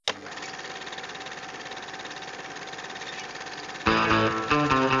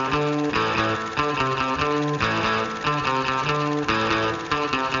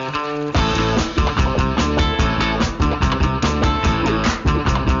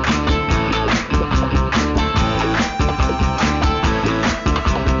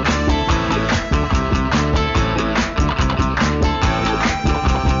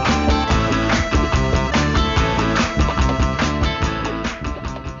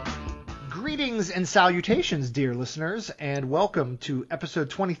Greetings and salutations, dear listeners, and welcome to episode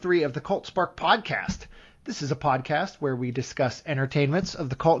 23 of the Cult Spark podcast. This is a podcast where we discuss entertainments of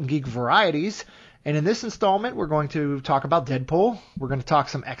the cult and geek varieties, and in this installment, we're going to talk about Deadpool, we're going to talk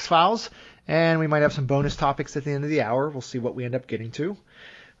some X-Files, and we might have some bonus topics at the end of the hour. We'll see what we end up getting to.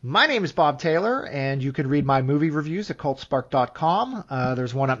 My name is Bob Taylor, and you can read my movie reviews at cultspark.com.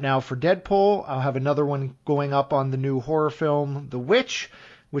 There's one up now for Deadpool. I'll have another one going up on the new horror film, The Witch,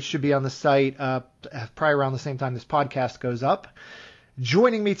 which should be on the site probably around the same time this podcast goes up.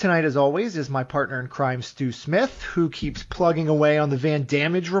 Joining me tonight, as always, is my partner in crime, Stu Smith, who keeps plugging away on the Van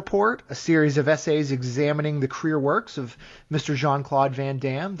Damage Report, a series of essays examining the career works of Mr. Jean-Claude Van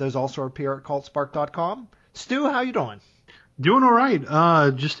Damme. Those also appear at cultspark.com. Stu, how you doing? Doing all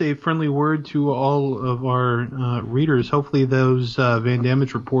right. Just a friendly word to all of our readers. Hopefully those Van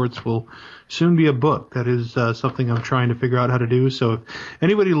Damage reports will soon be a book. That is something I'm trying to figure out how to do. So if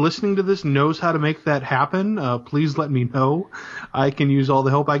anybody listening to this knows how to make that happen, please let me know. I can use all the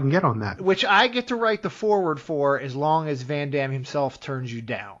help I can get on that. Which I get to write the foreword for as long as Van Damme himself turns you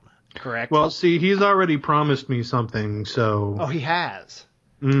down, correct? Well, see, he's already promised me something, so... Oh, he has?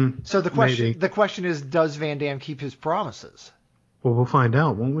 So the question is, does Van Damme keep his promises? Well, we'll find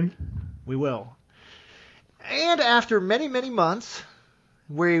out, won't we? We will. And after many, many months,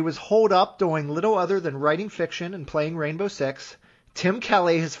 where he was holed up doing little other than writing fiction and playing Rainbow Six, Tim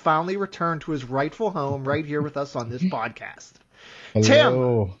Kelly has finally returned to his rightful home right here with us on this podcast.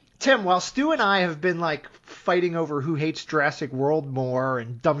 Hello. Tim, while Stu and I have been like fighting over who hates Jurassic World more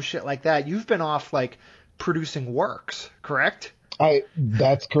and dumb shit like that, you've been off like producing works, correct?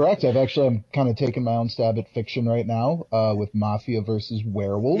 That's correct. I'm kind of taking my own stab at fiction right now with Mafia versus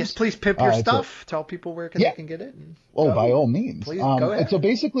Werewolves. Yes, please pimp your stuff. Tell people where they can get it. By all means. Please, go ahead. So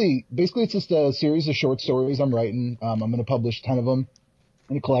basically it's just a series of short stories I'm writing. I'm going to publish 10 of them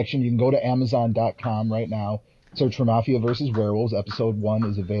in a collection. You can go to Amazon.com right now. Search for Mafia versus Werewolves. Episode 1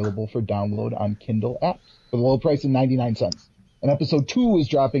 is available for download on Kindle apps for the low price of 99 cents. And episode 2 is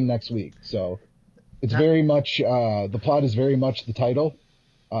dropping next week. So... It's very much, the plot is very much the title.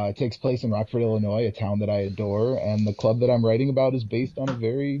 It takes place in Rockford, Illinois, a town that I adore, and the club that I'm writing about is based on a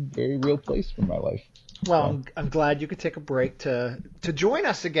very, very real place from my life. Well, I'm glad you could take a break to join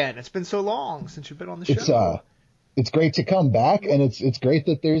us again. It's been so long since you've been on the show. It's great to come back, and it's great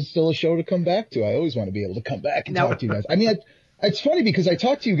that there's still a show to come back to. I always want to be able to come back and talk to you guys. I mean, it's funny because I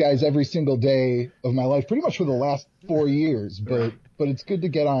talk to you guys every single day of my life, pretty much for the last 4 years, but it's good to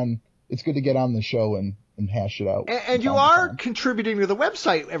get on. It's good to get on the show and hash it out. And you are contributing to the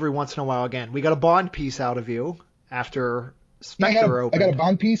website every once in a while again. We got a Bond piece out of you after Spectre opened. I got a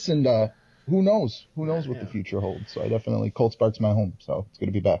Bond piece, and who knows? Who knows what the future holds? So I definitely, Cold Spark's my home, so it's good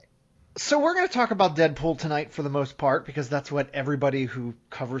to be back. So we're going to talk about Deadpool tonight for the most part, because that's what everybody who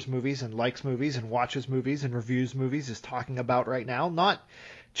covers movies and likes movies and watches movies and reviews movies is talking about right now. Not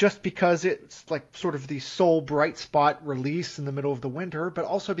just because it's like sort of the sole bright spot release in the middle of the winter, but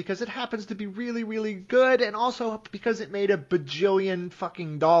also because it happens to be really, really good, and also because it made $1 bajillion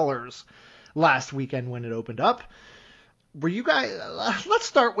fucking dollars last weekend when it opened up. Were you guys... let's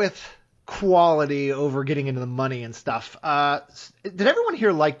start with quality over getting into the money and stuff. Did everyone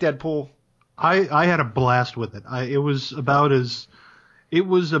here like Deadpool? I had a blast with it. It was about as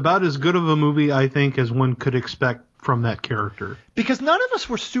good of a movie, I think, as one could expect from that character. Because none of us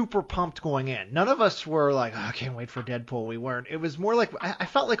were super pumped going in. None of us were like, I can't wait for Deadpool. We weren't. It was more like, I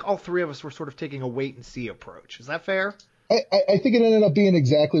felt like all three of us were sort of taking a wait and see approach. Is that fair? I think it ended up being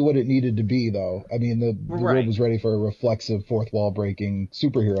exactly what it needed to be, though. I mean, the world was ready for a reflexive, fourth wall breaking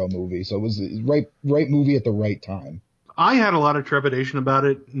superhero movie. So it was right movie at the right time. I had a lot of trepidation about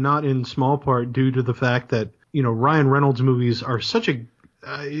it, not in small part due to the fact that, Ryan Reynolds movies are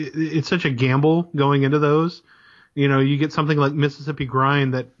it's such a gamble going into those. You get something like Mississippi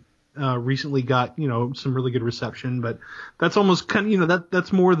Grind that recently got, some really good reception, but that's almost kind of,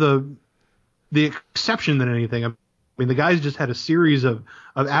 that's more the exception than anything. I mean, the guy's just had a series of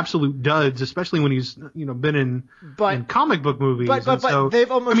absolute duds, especially when he's, been in comic book movies. But they've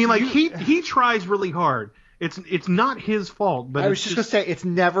almost... he tries really hard. It's not his fault. But I was just going to say, it's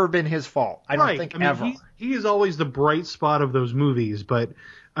never been his fault. I don't think ever. He is always the bright spot of those movies, but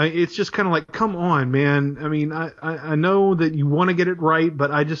it's just kind of like, come on, man. I mean, I know that you want to get it right, but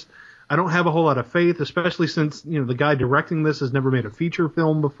I don't have a whole lot of faith, especially since, the guy directing this has never made a feature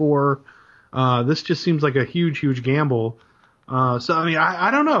film before. This just seems like a huge, huge gamble. So, I mean, I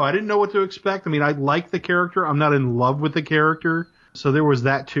don't know. I didn't know what to expect. I mean, I like the character. I'm not in love with the character. So there was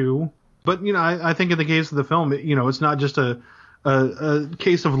that too. But, I think in the case of the film, it's not just a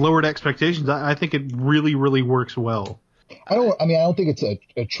case of lowered expectations. I think it really, really works well. I don't think it's a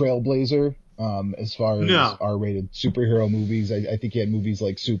trailblazer as far as No. R-rated superhero movies. I think you had movies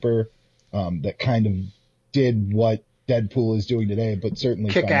like Super that kind of did what Deadpool is doing today, but certainly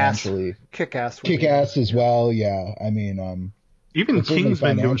financially. Kick-Ass. Kick-Ass as well, yeah. I mean, Even but certainly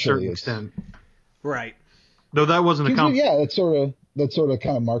Kingsman to a certain financially, extent. Right. Though that wasn't a Kingsman, yeah, that's sort of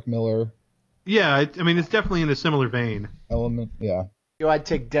kind of Mark Miller Yeah, I mean, it's definitely in a similar vein. element, yeah. I'd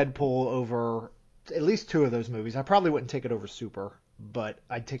take Deadpool over at least two of those movies. I probably wouldn't take it over Super, but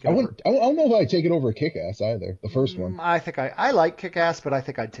I'd take it over. I don't know if I'd take it over Kick-Ass either, the first one. I think I like Kick-Ass, but I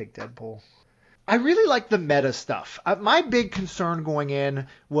think I'd take Deadpool. I really like the meta stuff. My big concern going in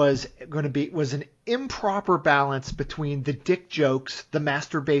was an improper balance between the dick jokes, the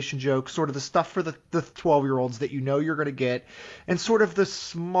masturbation jokes, sort of the stuff for the 12-year-olds that you know you're going to get, and sort of the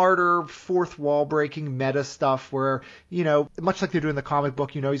smarter fourth wall breaking meta stuff where, you know, much like they do in the comic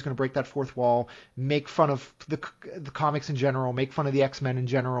book, you know he's going to break that fourth wall, make fun of the comics in general, make fun of the X-Men in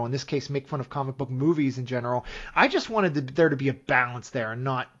general, in this case make fun of comic book movies in general. I just wanted there to be a balance there and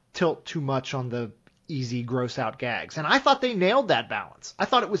not tilt too much on the easy gross out gags. And I thought they nailed that balance. I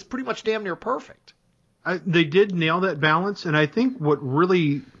thought it was pretty much damn near perfect. They did nail that balance, and I think what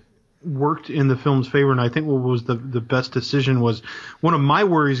really worked in the film's favor, and I think what was the best decision was, one of my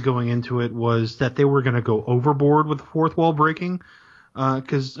worries going into it was that they were going to go overboard with the fourth wall breaking.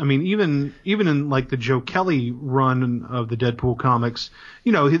 Because I mean, even in like the Joe Kelly run of the Deadpool comics,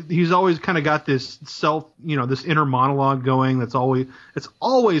 you know, he's always kind of got this this inner monologue going. It's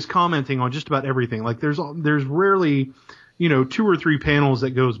always commenting on just about everything. Like there's rarely, you know, 2 or 3 panels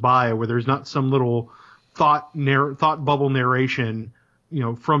that goes by where there's not some little thought bubble narration, you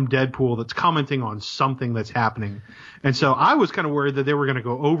know, from Deadpool that's commenting on something that's happening. And so I was kind of worried that they were going to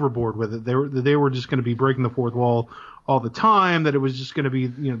go overboard with it. They were just going to be breaking the fourth wall all the time, that it was just going to be,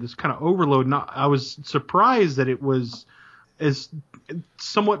 you know, this kind of overload. And I was surprised that it was as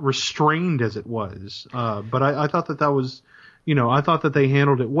somewhat restrained as it was. But I thought that was, you know, I thought that they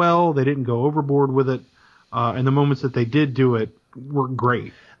handled it well. They didn't go overboard with it. And the moments that they did do it were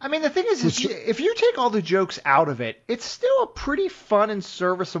great. I mean, the thing is if you take all the jokes out of it, it's still a pretty fun and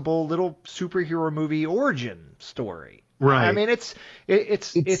serviceable little superhero movie origin story. Right. I mean,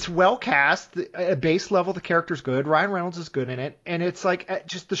 it's well cast. At base level, the character's good. Ryan Reynolds is good in it, and it's like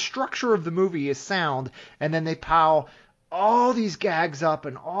just the structure of the movie is sound. And then they pile all these gags up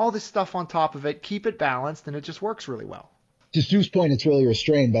and all this stuff on top of it, keep it balanced, and it just works really well. To Stu's point, it's really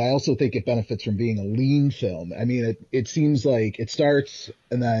restrained, but I also think it benefits from being a lean film. I mean, it seems like it starts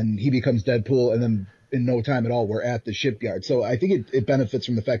and then he becomes Deadpool, and then in no time at all, we're at the shipyard. So I think it benefits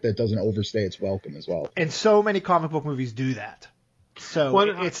from the fact that it doesn't overstay its welcome as well. And so many comic book movies do that. So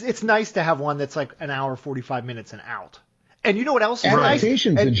it's nice to have one that's like an hour, 45 minutes and out. And you know what else is nice?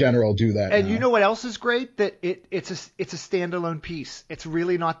 Adaptations in general do that. And now. You know what else is great? That it's a standalone piece. It's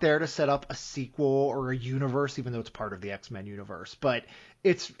really not there to set up a sequel or a universe, even though it's part of the X-Men universe. But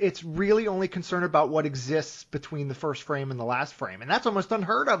it's really only concerned about what exists between the first frame and the last frame. And that's almost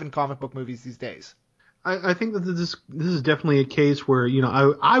unheard of in comic book movies these days. I think that this is definitely a case where, you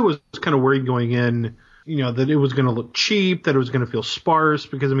know, I was kind of worried going in, you know, that it was going to look cheap, that it was going to feel sparse,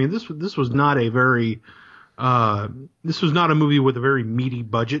 because I mean this was not a very this was not a movie with a very meaty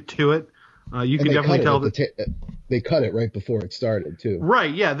budget to it. You can definitely tell that they cut it right before it started too.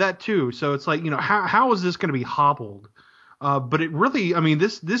 Right, yeah, that too. So it's like, you know, how is this going to be hobbled? But it really, I mean,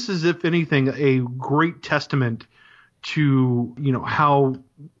 this is, if anything, a great testament to, you know, how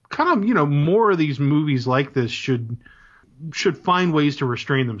kind of, you know, more of these movies like this should find ways to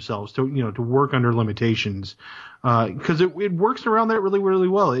restrain themselves, to, you know, to work under limitations, because it works around that really, really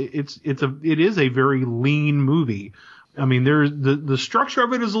well. It is a very lean movie. I mean, there's the structure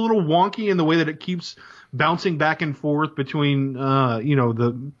of it is a little wonky in the way that it keeps bouncing back and forth between, you know,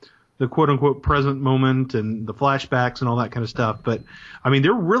 the quote unquote present moment and the flashbacks and all that kind of stuff. But I mean,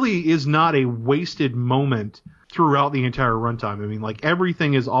 there really is not a wasted moment throughout the entire runtime. I mean, like,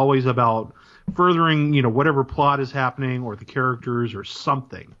 everything is always about furthering, you know, whatever plot is happening or the characters or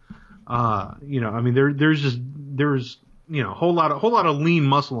something. You know, I mean, there's you know, a whole lot of lean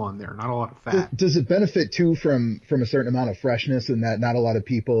muscle on there, not a lot of fat. Does it benefit too from a certain amount of freshness, in that not a lot of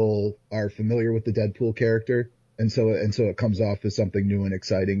people are familiar with the Deadpool character, and so it comes off as something new and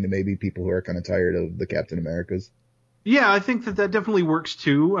exciting to maybe people who are kind of tired of the Captain Americas? Yeah, I think that definitely works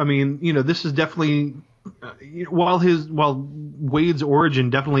too. I mean, you know, this is definitely while Wade's origin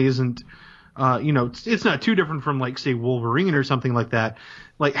definitely isn't. You know, it's not too different from, like, say, Wolverine or something like that.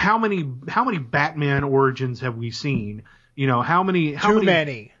 Like, how many Batman origins have we seen? You know, how many? Too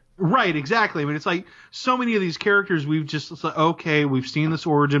many. Right, exactly. I mean, it's like so many of these characters we've just, it's like, okay, we've seen this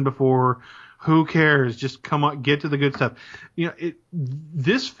origin before. Who cares? Just come on, get to the good stuff.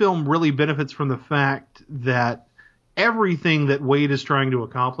 This film really benefits from the fact that everything that Wade is trying to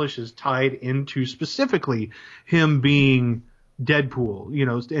accomplish is tied into specifically him being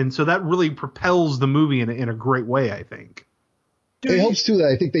Deadpool, and so that really propels the movie in a great way, I think. It helps too that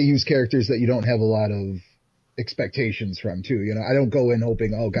I think they use characters that you don't have a lot of expectations from too. I don't go in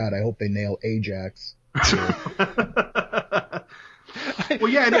hoping, oh God, I hope they nail Ajax. Well,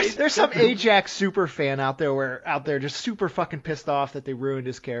 yeah, there's some Ajax super fan out there just super fucking pissed off that they ruined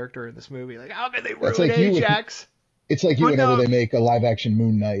his character in this movie. Like, how could they ruin Ajax? It's like whenever they make a live action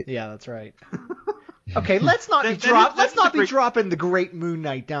Moon Knight. Yeah, that's right. Okay, let's not be dropping the great Moon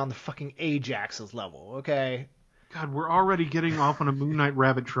Knight down the fucking Ajax's level, okay? God, we're already getting off on a Moon Knight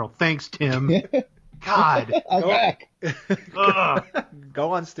rabbit trail. Thanks, Tim. God. I'm back.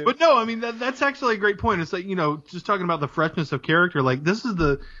 Go on, Stu. But no, I mean, that's actually a great point. It's like, just talking about the freshness of character, like this is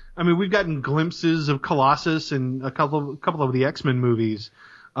we've gotten glimpses of Colossus in a couple of the X-Men movies.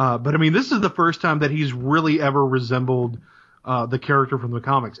 But I mean, this is the first time that he's really ever resembled the character from the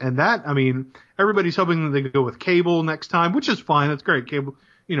comics. And that, I mean, everybody's hoping that they go with Cable next time, which is fine. That's great. Cable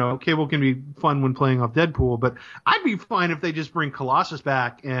can be fun when playing off Deadpool, but I'd be fine if they just bring Colossus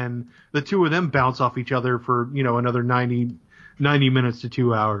back and the two of them bounce off each other for, another 90 minutes to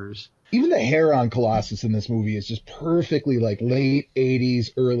 2 hours. Even the hair on Colossus in this movie is just perfectly like late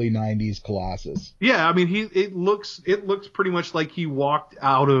 80s, early 90s Colossus. Yeah, I mean, it looks pretty much like he walked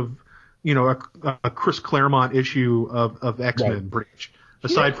out of, a Chris Claremont issue of X-Men, right.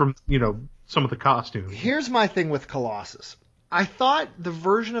 Aside from, some of the costumes. Here's my thing with Colossus. I thought the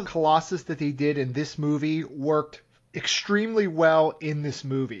version of Colossus that they did in this movie worked extremely well in this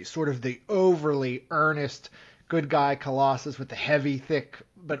movie. Sort of the overly earnest good guy Colossus with the heavy, thick,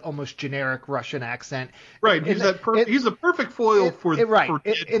 but almost generic Russian accent. Right. He's a perfect foil for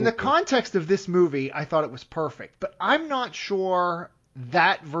Deadpool. In the context of this movie, I thought it was perfect. But I'm not sure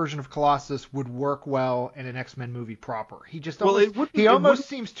that version of Colossus would work well in an X-Men movie proper. He just almost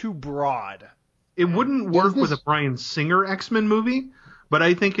seems too broad. It wouldn't work with a Bryan Singer X-Men movie, but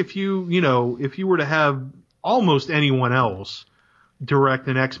I think if you were to have almost anyone else direct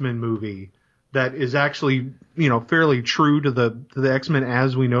an X-Men movie that is actually, fairly true to the X-Men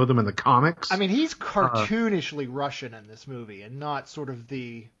as we know them in the comics. I mean, he's cartoonishly Russian in this movie and not sort of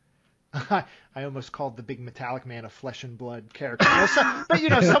the I almost called the big metallic man a flesh and blood character.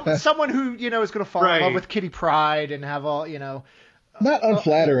 Someone who, is going to fall in love with Kitty Pryde and have all, Not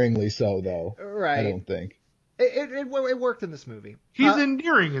unflatteringly so, though. Right. I don't think. It worked in this movie. He's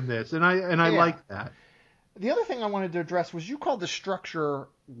endearing in this, and I like that. The other thing I wanted to address was you called the structure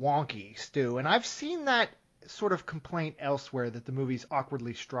wonky, Stu, and I've seen that sort of complaint elsewhere that the movie's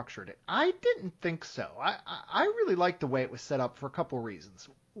awkwardly structured. I didn't think so. I really liked the way it was set up for a couple reasons.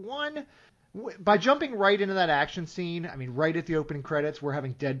 One, by jumping right into that action scene, I mean, right at the opening credits, we're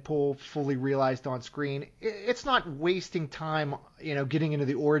having Deadpool fully realized on screen. It's not wasting time, getting into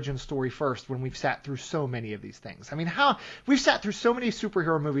the origin story first when we've sat through so many of these things. I mean, we've sat through so many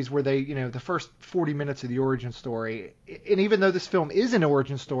superhero movies where they, the first 40 minutes of the origin story, and even though this film is an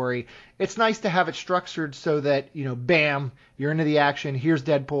origin story, it's nice to have it structured so that, bam, you're into the action. Here's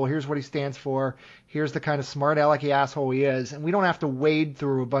Deadpool. Here's what he stands for. Here's the kind of smart alecky asshole he is, and we don't have to wade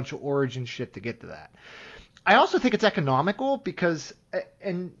through a bunch of origin shit to get to that. I also think it's economical because,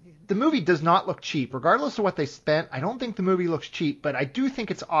 and the movie does not look cheap. Regardless of what they spent, I don't think the movie looks cheap, but I do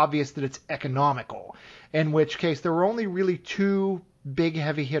think it's obvious that it's economical, in which case there were only really two big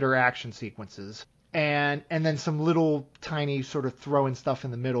heavy hitter action sequences, and then some little tiny sort of throwing stuff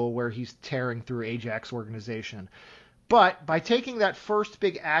in the middle where he's tearing through Ajax organization. But by taking that first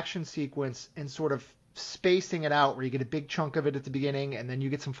big action sequence and sort of spacing it out where you get a big chunk of it at the beginning and then you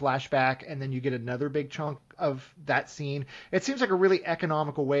get some flashback and then you get another big chunk of that scene, it seems like a really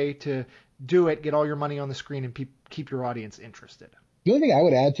economical way to do it, get all your money on the screen and keep your audience interested. The only thing I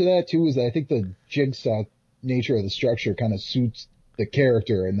would add to that too is that I think the Jigsaw nature of the structure kind of suits the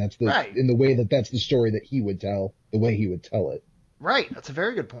character, and that's in the way that's the story that he would tell, the way he would tell it. Right. That's a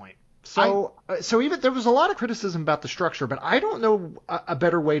very good point. So even there was a lot of criticism about the structure, but I don't know a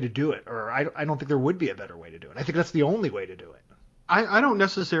better way to do it, or I don't think there would be a better way to do it. I think that's the only way to do it. I don't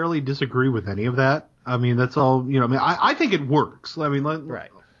necessarily disagree with any of that. I mean, that's all, I think it works. I mean,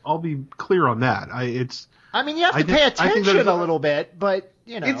 right. I'll be clear on that. You have to pay attention a little bit, but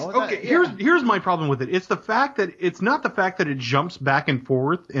Here's my problem with it. It's not the fact that it jumps back and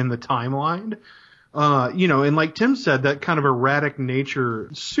forth in the timeline. And like Tim said, that kind of erratic nature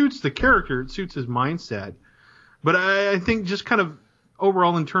suits the character. It suits his mindset. But I think just kind of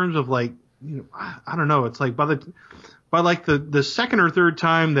overall in terms of like, I don't know. It's like by like the second or third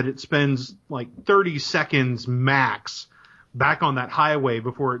time that it spends like 30 seconds max back on that highway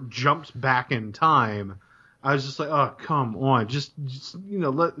before it jumps back in time, I was just like, oh, come on, just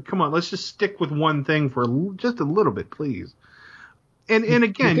come on, let's just stick with one thing for just a little bit, please. And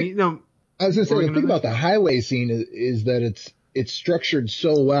again, I was gonna say the thing about the highway scene is that it's structured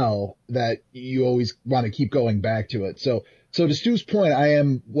so well that you always want to keep going back to it. So to Stu's point,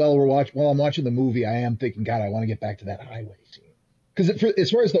 while I'm watching the movie, I am thinking, God, I want to get back to that highway scene. Because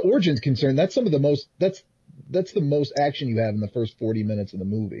as far as the origin's concerned, that's the most action you have in the first 40 minutes of the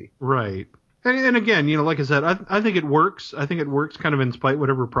movie. Right. And again, like I said, I think it works. I think it works kind of in spite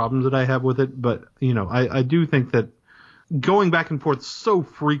whatever problems that I have with it. But, I do think that going back and forth so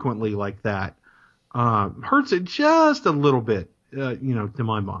frequently like that hurts it just a little bit, to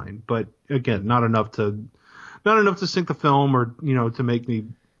my mind. But again, not enough to sink the film or, to make me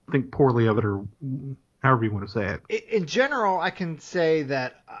think poorly of it or however you want to say it. In general, I can say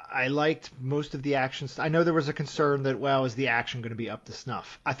that I liked most of the action. I know there was a concern that, is the action going to be up to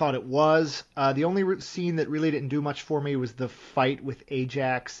snuff? I thought it was. The only scene that really didn't do much for me was the fight with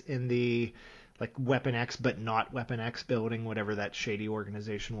Ajax in the Weapon X, but not Weapon X building, whatever that shady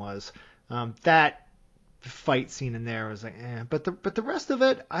organization was. That fight scene in there was like, but the rest of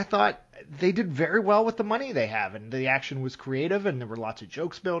it, I thought they did very well with the money they have, and the action was creative, and there were lots of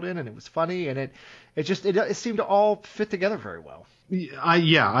jokes built in, and it was funny, and it seemed to all fit together very well.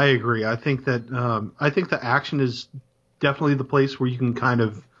 I agree. I think that the action is definitely the place where you can kind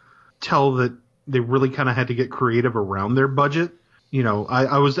of tell that they really kind of had to get creative around their budget.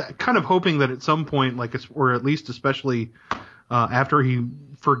 I was kind of hoping that at some point, or at least especially after he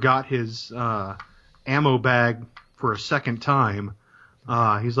forgot his ammo bag for a second time,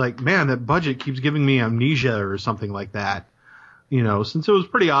 he's like, man, that budget keeps giving me amnesia or something like that. Since it was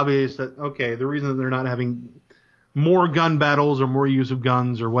pretty obvious that, okay, the reason that they're not having more gun battles or more use of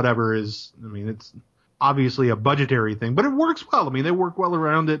guns or whatever is, it's obviously a budgetary thing, but it works well. They work well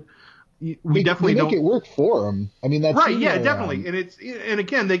around it. They make it work for them. That's right. Yeah, definitely. And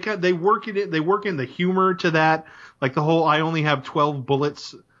again, they work in it. They work in the humor to that. Like the whole "I only have 12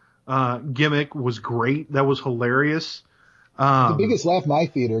 bullets" gimmick was great. That was hilarious. The biggest laugh my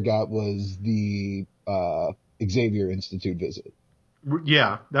theater got was the Xavier Institute visit.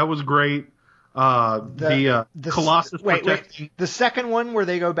 Yeah, that was great. The Colossus. Wait. The second one where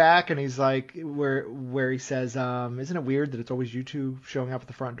they go back and he's like, where he says, "Isn't it weird that it's always you two showing up at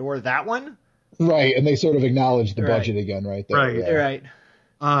the front door?" That one. Right, and they sort of acknowledge the budget again, right there. Right, yeah. Right.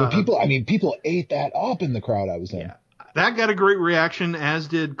 But people ate that up in the crowd I was in. Yeah. That got a great reaction, as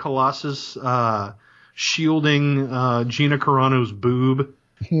did Colossus shielding Gina Carano's boob.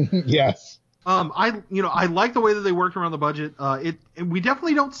 Yes. I like the way that they worked around the budget. We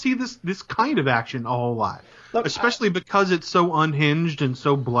definitely don't see this kind of action a whole lot, especially because it's so unhinged and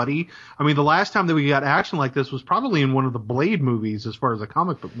so bloody. The last time that we got action like this was probably in one of the Blade movies, as far as a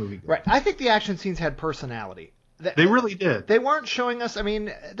comic book movie goes. Right. I think the action scenes had personality. They really did. They weren't showing us.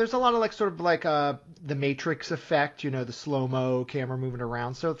 There's a lot of the Matrix effect, the slow-mo camera moving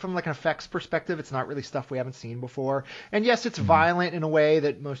around. So from an effects perspective, it's not really stuff we haven't seen before. And yes, it's violent in a way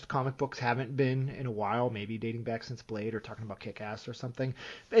that most comic books haven't been in a while, maybe dating back since Blade or talking about Kick-Ass or something.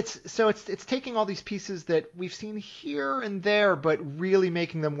 It's taking all these pieces that we've seen here and there, but really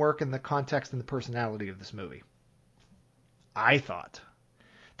making them work in the context and the personality of this movie. I thought.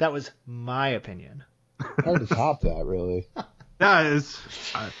 That was my opinion. Hard to top that, really. That is,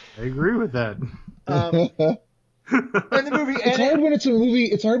 I agree with that. And the movie. It's hard when it's a movie.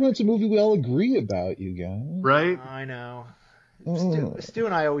 It's hard when it's a movie we all agree about, you guys. Right? I know. Stu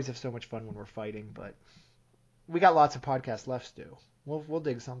and I always have so much fun when we're fighting, but we got lots of podcasts left, Stu. We'll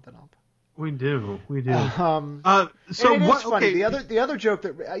dig something up. We do. So it is funny. Okay. The other joke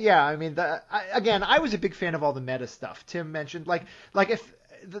that I was a big fan of all the meta stuff Tim mentioned. Like if.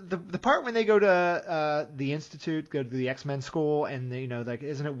 The part when they go to the Institute, go to the X-Men school, and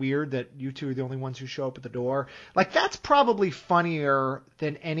isn't it weird that you two are the only ones who show up at the door? That's probably funnier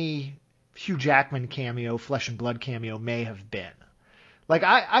than any Hugh Jackman cameo, Flesh and Blood cameo may have been.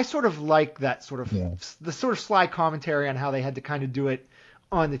 I sort of like that sort of the sort of sly commentary on how they had to kind of do it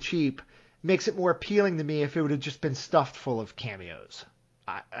on the cheap. Makes it more appealing to me if it would have just been stuffed full of cameos.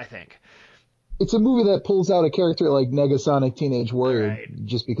 I think. It's a movie that pulls out a character like Negasonic Teenage Warrior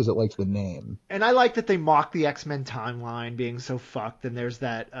just because it likes the name. And I like that they mock the X-Men timeline being so fucked. And there's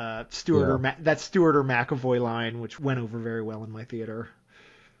that Stewart or McAvoy line, which went over very well in my theater.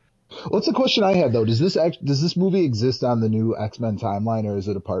 What's the question I have though? Does this movie exist on the new X-Men timeline, or is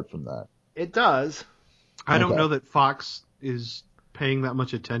it apart from that? It does. I don't know that Fox is paying that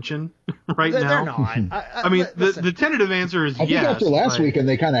much attention right They're now. not. I mean, the tentative answer is I think yes. after last but- weekend,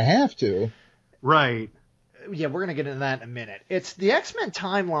 they kind of have to. Right. Yeah, we're going to get into that in a minute. It's the X-Men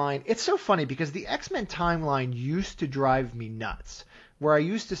timeline. It's so funny because the X-Men timeline used to drive me nuts. Where I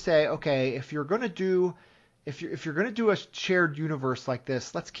used to say, okay, if you're going to do a shared universe like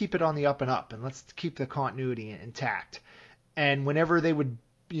this, let's keep it on the up and up, and let's keep the continuity intact. And whenever they would,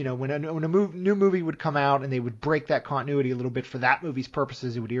 when a new movie would come out and they would break that continuity a little bit for that movie's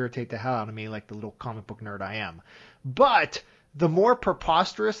purposes, it would irritate the hell out of me, like the little comic book nerd I am. But the more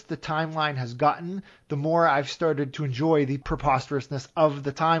preposterous the timeline has gotten, the more I've started to enjoy the preposterousness of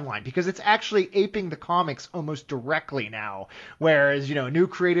the timeline, because it's actually aping the comics almost directly now. Whereas, a new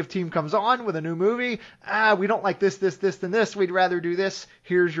creative team comes on with a new movie, we don't like this, and this, we'd rather do this,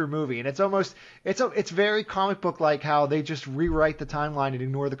 here's your movie. And it's very comic book like how they just rewrite the timeline and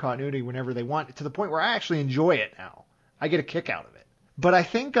ignore the continuity whenever they want, to the point where I actually enjoy it now. I get a kick out of it. But I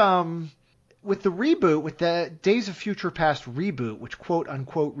think, with the reboot, with the Days of Future Past reboot, which quote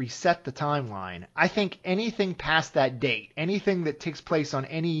unquote reset the timeline, I think anything past that date, anything that takes place on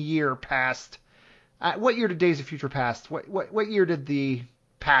any year past, what year did Days of Future Past? What year did the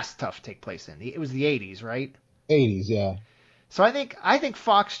past stuff take place in? It was the 80s, right? 80s, yeah. So I think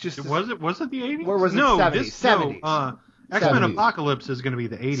Fox just Was it the 80s? Or was it 70s? 70s. X-Men 70s. Apocalypse is going to be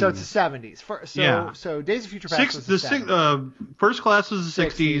the 80s. So it's the 70s. So Days of Future Past was the 70s. First Class was the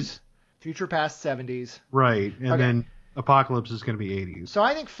 60s. Future Past 70s. Right, and Okay. then Apocalypse is going to be 80s. So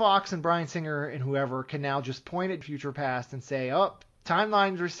I think Fox and Bryan Singer and whoever can now just point at Future Past and say, oh,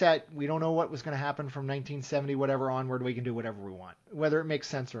 timelines are set. We don't know what was going to happen from 1970, whatever onward. We can do whatever we want, whether it makes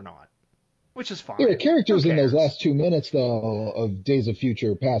sense or not, which is fine. There are characters Who in those cares? last 2 minutes, though, of Days of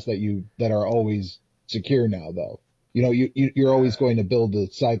Future Past that are always secure now, though. You're always going to build the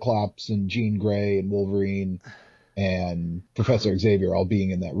Cyclops and Jean Grey and Wolverine and Professor Xavier all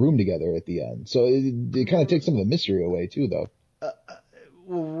being in that room together at the end. So it kind of takes some of the mystery away, too, though.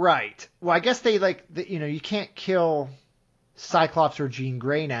 Right. Well, I guess they you can't kill Cyclops or Jean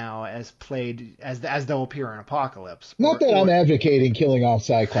Grey now as played as they'll appear in Apocalypse. Not that I'm advocating killing off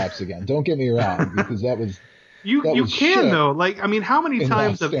Cyclops again. Don't get me wrong, because that was... You was can, shit though. Like, I mean, how many in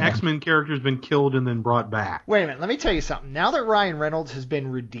times Last have Stand. X-Men characters been killed and then brought back? Wait a minute. Let me tell you something. Now that Ryan Reynolds has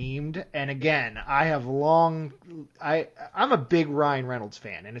been redeemed, and again, I'm a big Ryan Reynolds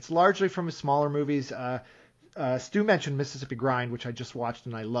fan, and it's largely from his smaller movies. Stu mentioned Mississippi Grind, which I just watched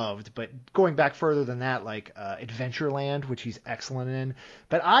and I loved, but going back further than that, like Adventureland, which he's excellent in.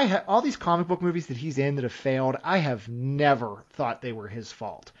 But all these comic book movies that he's in that have failed, I have never thought they were his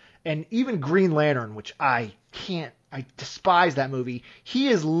fault. And even Green Lantern, which I despise that movie. He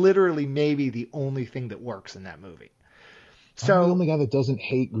is literally maybe the only thing that works in that movie. So I'm the only guy that doesn't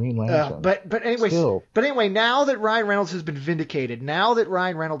hate Green Lantern. But anyway, now that Ryan Reynolds has been vindicated, now that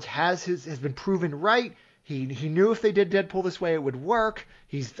Ryan Reynolds has been proven right, he knew if they did Deadpool this way it would work.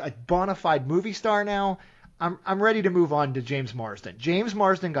 He's a bona fide movie star now. I'm ready to move on to James Marsden. James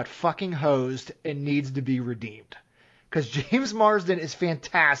Marsden got fucking hosed and needs to be redeemed. Because James Marsden is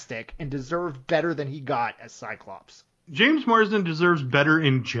fantastic and deserves better than he got as Cyclops. James Marsden deserves better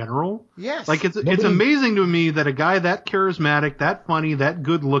in general. Yes. Like, it's amazing to me that a guy that charismatic, that funny, that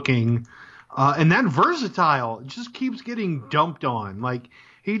good looking, and that versatile just keeps getting dumped on. Like,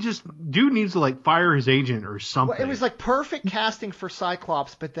 dude needs to, like, fire his agent or something. Well, it was like perfect casting for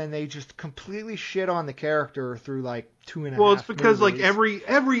Cyclops, but then they just completely shit on the character through like 2.5 Well, it's because movies. like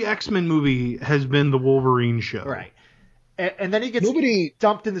every X-Men movie has been the Wolverine show. Right. And then he gets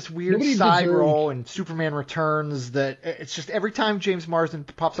dumped in this weird side role in Superman Returns that it's just every time James Marsden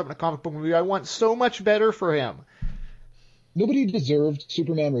pops up in a comic book movie, I want so much better for him. Nobody deserved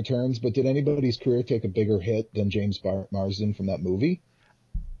Superman Returns, but did anybody's career take a bigger hit than James Marsden from that movie?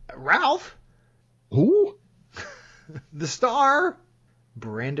 Ralph? Who? The star?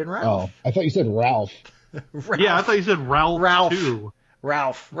 Brandon Ralph. Oh, I thought you said Ralph. Ralph. Yeah, I thought you said Ralph too.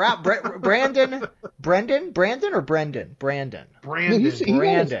 Brandon? Brandon or Brendan? Brandon.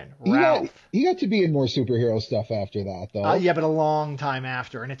 Ralph. He got to be in more superhero stuff after that, though. Yeah, but a long time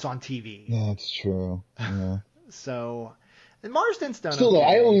after, and it's on TV. Yeah, that's true. Yeah. So, and Marsden's done Still,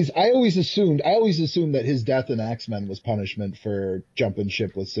 okay. though, I always assumed that his death in X-Men was punishment for jumping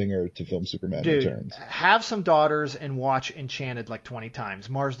ship with Singer to film Superman Returns. Have some daughters and watch Enchanted like 20 times.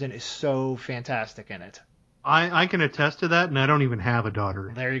 Marsden is so fantastic in it. I can attest to that, and I don't even have a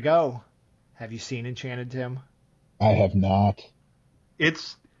daughter. There you go. Have you seen Enchanted, Tim? I have not. It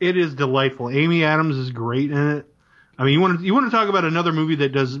is delightful. Amy Adams is great in it. I mean, you want to talk about another movie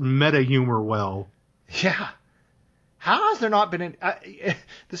that does meta humor well? Yeah. How has there not been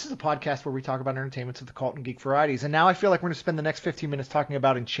this is a podcast where we talk about entertainments of the cult and geek varieties, and now I feel like we're going to spend the next 15 minutes talking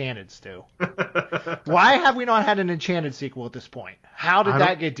about Enchanted, Stu. Why have we not had an Enchanted sequel at this point? How did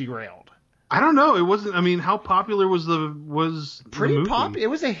that get derailed? I don't know. It wasn't. I mean, how popular was the pretty movie? It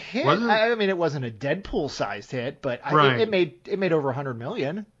was a hit. I mean, it wasn't a Deadpool-sized hit, but it made over $100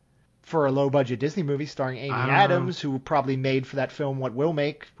 million for a low-budget Disney movie starring Amy Adams, who probably made for that film what we'll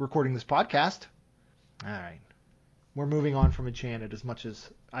make recording this podcast. All right. We're moving on from Enchanted as much as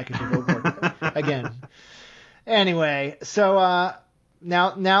I can devote more again. Anyway, so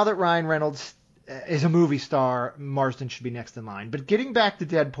now that Ryan Reynolds is a movie star, Marsden should be next in line. But getting back to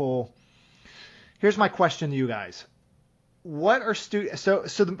Deadpool, here's my question to you guys. What are so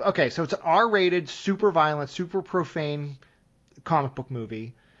it's an R-rated, super violent, super profane comic book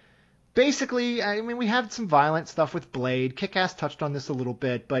movie. Basically, I mean, we had some violent stuff with Blade. Kick-Ass touched on this a little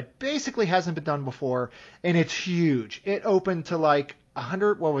bit, but basically hasn't been done before, and it's huge. It opened to like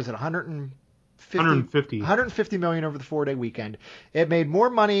 150 million over the 4-day weekend. It made more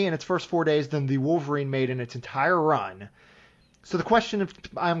money in its first 4 days than the Wolverine made in its entire run. So the question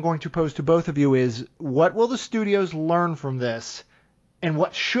I'm going to pose to both of you is, what will the studios learn from this, and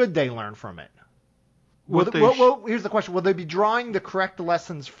what should they learn from it? Here's the question. Will they be drawing the correct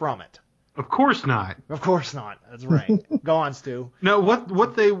lessons from it? Of course not. Of course not. That's right. Go on, Stu. No,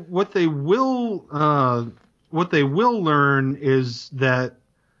 what they will learn is that,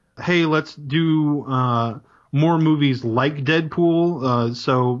 hey, let's do more movies like Deadpool.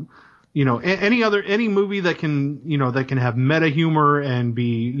 So, any movie that can have meta humor and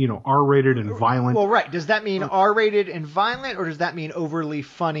be, R-rated and violent. Well, right. Does that mean R-rated and violent, or does that mean overly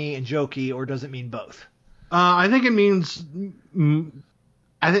funny and jokey, or does it mean both? I think it means,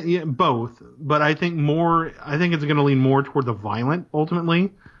 both, but I think it's going to lean more toward the violent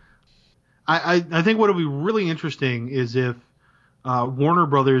ultimately. I think what will be really interesting is if Warner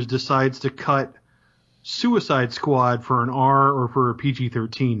Brothers decides to cut Suicide Squad for an R or for a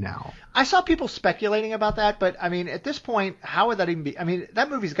PG-13 now. I saw people speculating about that, but I mean, at this point, how would that even be? I mean, that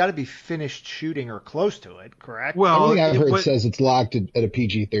movie's got to be finished shooting or close to it, correct? Well, everything I've heard says it's locked at a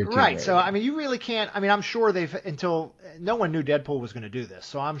PG-13. Right. So I mean, you really can't. I mean, I'm sure until no one knew Deadpool was going to do this,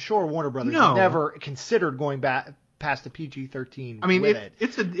 so I'm sure Warner Brothers never considered going back past the PG-13. I mean,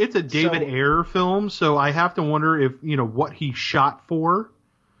 it's a David Ayer film, so I have to wonder if what he shot for.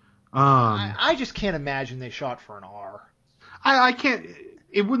 I just can't imagine they shot for an R. I can't.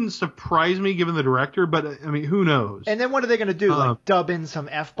 It wouldn't surprise me given the director, but I mean, who knows? And then what are they going to do? Like dub in some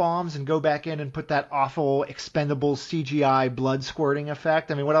F-bombs and go back in and put that awful Expendables CGI blood squirting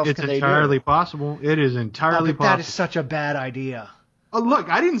effect? I mean, what else can they do? It's entirely possible. It is entirely possible. That is such a bad idea. Look,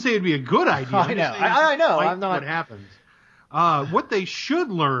 I didn't say it'd be a good idea. I know. I'm not. What happens? What they should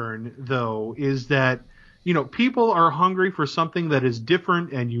learn, though, is that people are hungry for something that is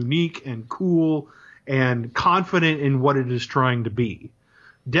different and unique and cool and confident in what it is trying to be.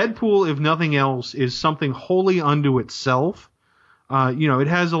 Deadpool, if nothing else, is something wholly unto itself. It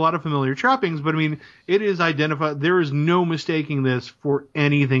has a lot of familiar trappings, but I mean, it is identified. There is no mistaking this for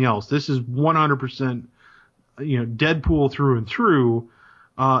anything else. This is 100%, Deadpool through and through.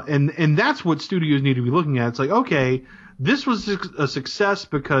 And that's what studios need to be looking at. It's like, okay, this was a success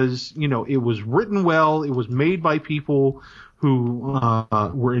because, it was written well. It was made by people who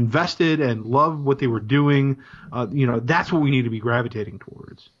were invested and loved what they were doing. That's what we need to be gravitating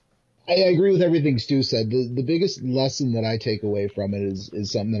towards. I agree with everything Stu said. The biggest lesson that I take away from it is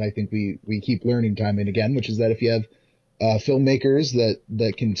something that I think we keep learning time and again, which is that if you have filmmakers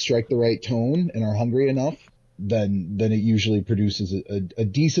that can strike the right tone and are hungry enough, then it usually produces a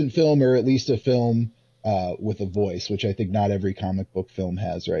decent film, or at least a film with a voice, which I think not every comic book film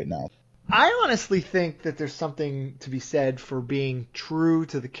has right now. I honestly think that there's something to be said for being true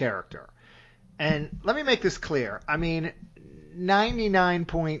to the character. And let me make this clear. I mean,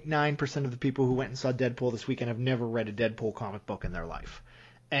 99.9% of the people who went and saw Deadpool this weekend have never read a Deadpool comic book in their life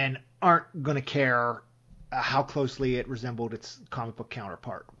and aren't going to care how closely it resembled its comic book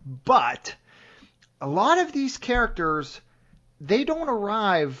counterpart. But a lot of these characters, they don't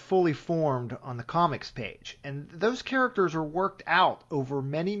arrive fully formed on the comics page. And those characters are worked out over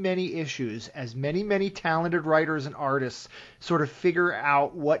many, many issues as many, many talented writers and artists sort of figure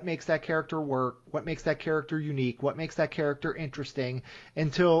out what makes that character work, what makes that character unique, what makes that character interesting,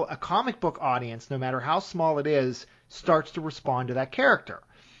 until a comic book audience, no matter how small it is, starts to respond to that character.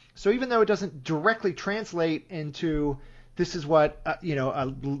 So even though it doesn't directly translate into this is what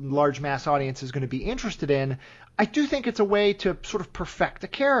a large mass audience is going to be interested in, I do think it's a way to sort of perfect a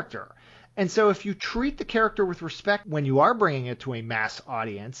character. And so if you treat the character with respect when you are bringing it to a mass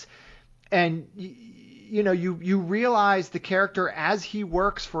audience, and you realize the character as he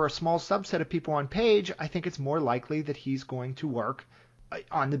works for a small subset of people on page. I think it's more likely that he's going to work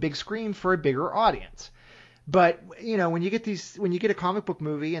on the big screen for a bigger audience. But when you get a comic book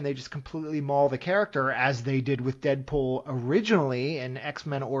movie and they just completely maul the character, as they did with Deadpool originally in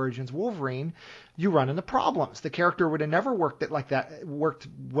X-Men Origins Wolverine, you run into problems. The character would have never worked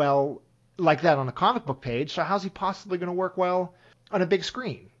well like that on a comic book page. So how's he possibly going to work well on a big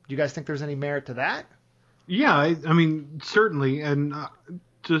screen? Do you guys think there's any merit to that? Yeah, I mean, certainly. And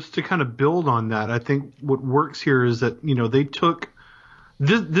just to kind of build on that, I think what works here is that, they took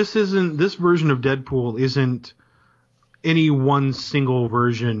this version of Deadpool isn't any one single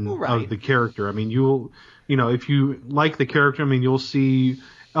version of the character. I mean, if you like the character, I mean, you'll see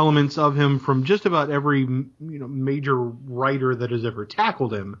elements of him from just about every, major writer that has ever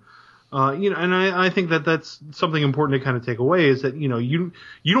tackled him. And I think that that's something important to kind of take away is that, you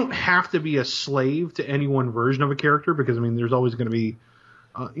don't have to be a slave to any one version of a character because, I mean, there's always going to be,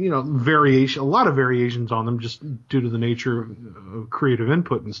 a lot of variations on them just due to the nature of creative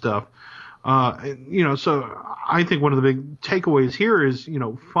input and stuff. So I think one of the big takeaways here is,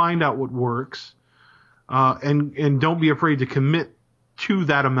 find out what works, and don't be afraid to commit to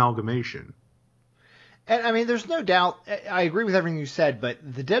that amalgamation. And I mean, there's no doubt, I agree with everything you said, but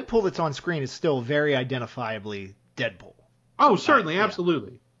the Deadpool that's on screen is still very identifiably Deadpool. Oh, certainly,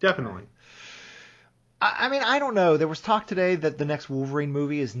 absolutely, definitely. I mean, I don't know. There was talk today that the next Wolverine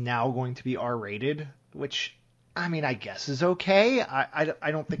movie is now going to be R-rated, which, I mean, I guess is okay.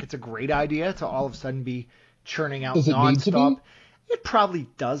 I don't think it's a great idea to all of a sudden be churning out nonstop. Need to be? It probably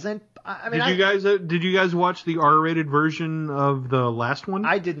doesn't. I mean, did you guys watch the R-rated version of the last one?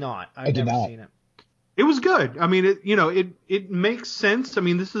 I did not. I've never seen it. It was good. I mean, it makes sense. I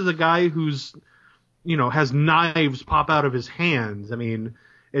mean, this is a guy who's, has knives pop out of his hands. I mean,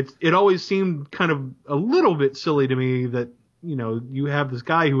 it always seemed kind of a little bit silly to me that, you have this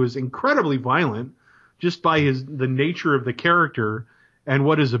guy who is incredibly violent just by the nature of the character and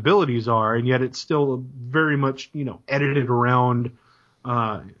what his abilities are, and yet it's still very much, edited around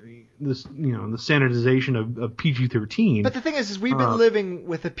this, the sanitization of PG-13. But the thing is we've been living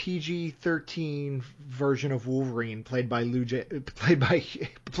with a PG-13 version of Wolverine played by Lou Jackson, played by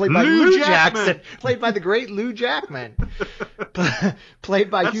the great Lou Jackman,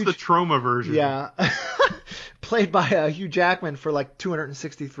 played by the trauma version. Yeah, played by Hugh Jackman for like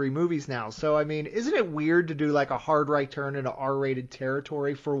 263 movies now. So I mean, isn't it weird to do like a hard right turn into R-rated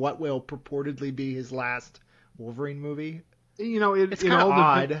territory for what will purportedly be his last Wolverine movie? It's kind of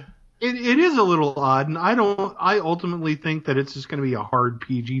odd. It is a little odd, and I ultimately think that it's just going to be a hard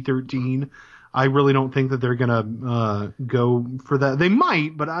PG-13. I really don't think that they're going to go for that. They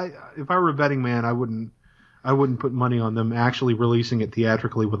might, but if I were a betting man, I wouldn't put money on them actually releasing it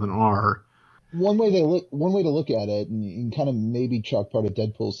theatrically with an R. One way to look at it, and you can kind of maybe chalk part of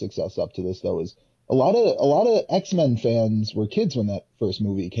Deadpool's success up to this, though, is a lot of X-Men fans were kids when that first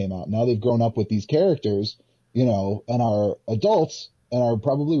movie came out. Now they've grown up with these characters, and are adults and are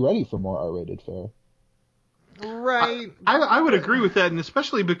probably ready for more R-rated fare. Right. I would agree with that, and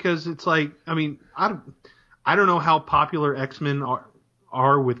especially because it's like, I mean, I don't know how popular X-Men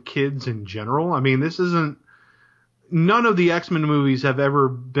are with kids in general. I mean, none of the X-Men movies have ever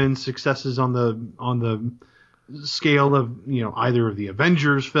been successes on the scale of, either of the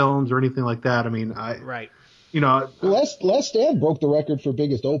Avengers films or anything like that. I mean, right. Last Stand broke the record for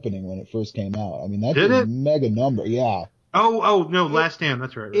biggest opening when it first came out. I mean, that's a mega number. Yeah. Oh no, Last Stand.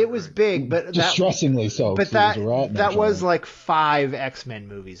 That's right. It was big, but distressingly so. But that was like 5 X-Men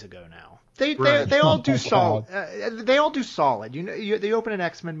movies ago now. They all do solid. They all do solid. They open an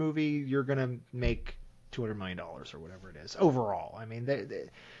X-Men movie, you're gonna make $200 million or whatever it is overall. I mean,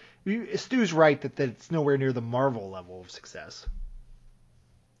 Stu's right that it's nowhere near the Marvel level of success.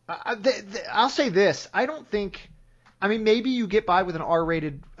 I'll say this: I don't think. I mean, maybe you get by with an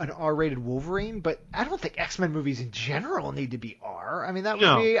R-rated Wolverine, but I don't think X-Men movies in general need to be R. I mean, that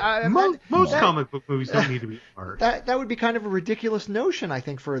would be most comic book movies don't need to be R. That would be kind of a ridiculous notion, I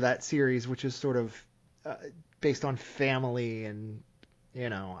think, for that series, which is sort of based on family and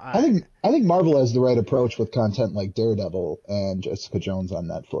I think Marvel has the right approach with content like Daredevil and Jessica Jones on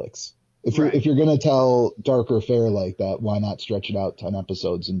Netflix. If you're gonna tell darker fare like that, why not stretch it out 10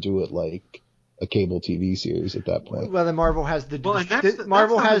 episodes and do it like a cable TV series at that point? Well, then Marvel has the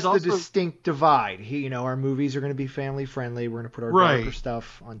distinct divide. Our movies are going to be family friendly. We're going to put our darker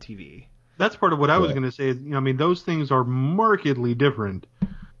stuff on TV. That's part of what I was going to say. I mean, those things are markedly different.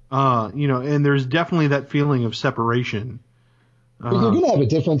 And there's definitely that feeling of separation. But you're going to have a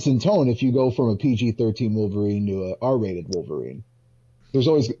difference in tone if you go from a PG-13 Wolverine to a R-rated Wolverine. there's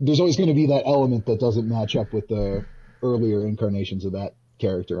always going to be that element that doesn't match up with the earlier incarnations of that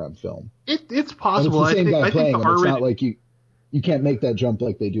character on film. It's And possible. it's the same guy I think playing the him. It's R-rated not like you can't make that jump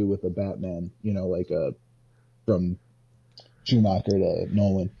like they do with the Batman, like from Schumacher to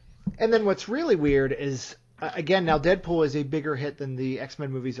Nolan. And then what's really weird is, again, now Deadpool is a bigger hit than the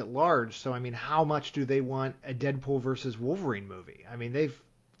X-Men movies at large. So, I mean, how much do they want a Deadpool versus Wolverine movie? I mean, they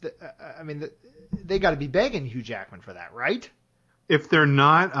got to be begging Hugh Jackman for that, right? If they're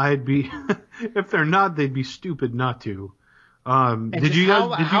not, if they're not, they'd be stupid not to. And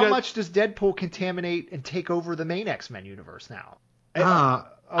how much does Deadpool contaminate and take over the main X-Men universe now?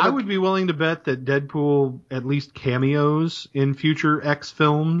 I would be willing to bet that Deadpool at least cameos in future X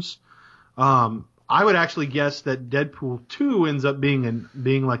films. I would actually guess that Deadpool 2 ends up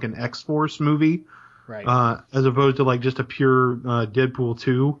being like an X-Force movie, right? As opposed to like just a pure Deadpool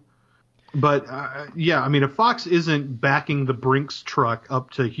 2. But yeah, I mean, if Fox isn't backing the Brinks truck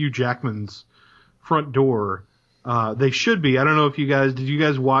up to Hugh Jackman's front door, they should be. I don't know if did you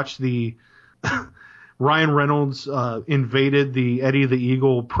guys watch the Ryan Reynolds invaded the Eddie the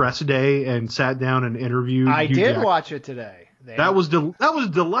Eagle press day and sat down and interviewed I Hugh did Jackman. watch it today. That was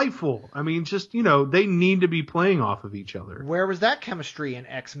delightful. I mean, just, they need to be playing off of each other. Where was that chemistry in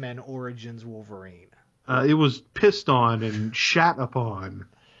X-Men Origins Wolverine? It was pissed on and shat upon.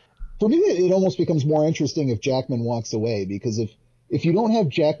 For me, it almost becomes more interesting if Jackman walks away, because if you don't have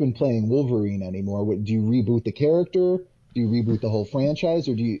Jackman playing Wolverine anymore, do you reboot the character? Do you reboot the whole franchise,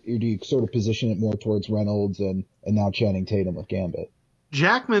 or do you sort of position it more towards Reynolds and now Channing Tatum with Gambit?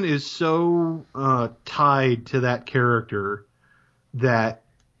 Jackman is so tied to that character that,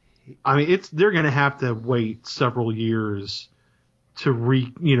 I mean, they're going to have to wait several years to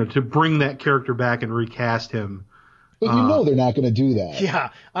bring that character back and recast him. But they're not going to do that. Yeah,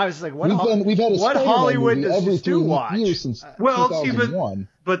 I was like, we've had a what Spider-Man Hollywood movie does every Stu 3 watch? years since Well, 2001.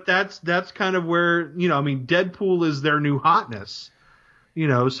 But that's kind of where, I mean, Deadpool is their new hotness.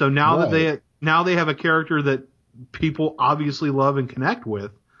 So now Right. that they have a character that people obviously love and connect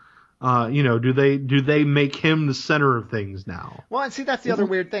with, do they make him the center of things now? Well, and see, that's the other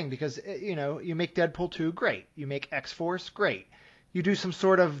weird thing, because, you make Deadpool 2, great. You make X-Force, great. You do some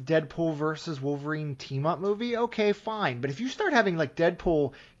sort of Deadpool versus Wolverine team-up movie, okay, fine. But if you start having, like,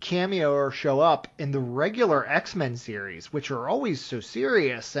 Deadpool cameo or show up in the regular X-Men series, which are always so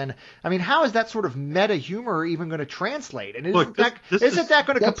serious, and, I mean, how is that sort of meta humor even going to translate? And isn't that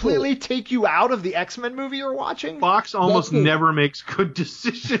going to completely take you out of the X-Men movie you're watching? Fox almost never makes good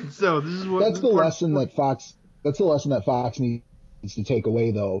decisions, though. That's the lesson that Fox needs to take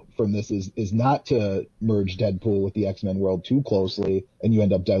away, though, from this is not to merge Deadpool with the X-Men world too closely, and you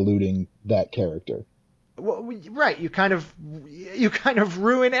end up diluting that character. Well, right, you kind of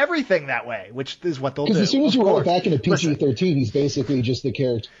ruin everything that way, which is what they'll do. Because as soon as you roll it back into PG-13, he's basically just the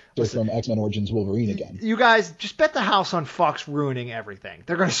character from X-Men Origins Wolverine again. You guys, just bet the house on Fox ruining everything.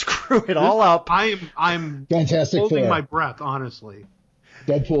 They're going to screw it all up. I'm Fantastic holding Four. my breath, honestly.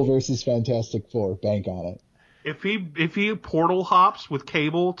 Deadpool versus Fantastic Four. Bank on it. If he portal hops with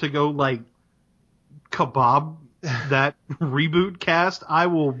Cable to go like kebab that reboot cast, I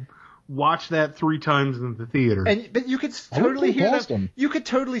will watch that 3 times in the theater. But you could totally hear them. You could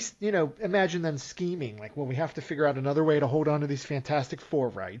totally, imagine them scheming, like, well, we have to figure out another way to hold on to these Fantastic Four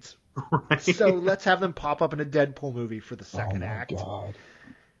rights. Right. So let's have them pop up in a Deadpool movie for the second act. God.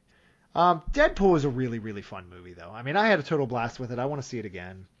 Deadpool is a really, really fun movie, though. I mean, I had a total blast with it. I want to see it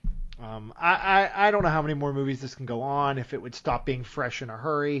again. I don't know how many more movies this can go on, if it would stop being fresh in a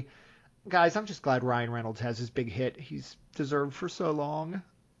hurry. Guys, I'm just glad Ryan Reynolds has his big hit he's deserved for so long.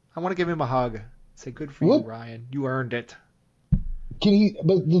 I want to give him a hug. Say, good for you, Ryan. You earned it.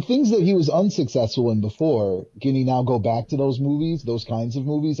 But the things that he was unsuccessful in before, can he now go back to those movies, those kinds of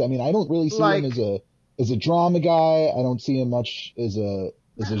movies? I mean, I don't really see him as a drama guy. I don't see him much as a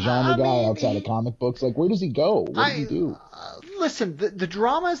genre guy outside of comic books. Like, where does he go? What does he do? Listen, the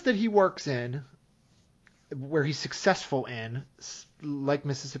dramas that he works in, where he's successful in, like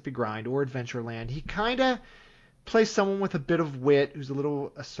Mississippi Grind or Adventureland, he kind of plays someone with a bit of wit, who's a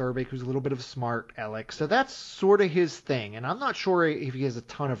little acerbic, who's a little bit of a smart aleck. So that's sort of his thing. And I'm not sure if he has a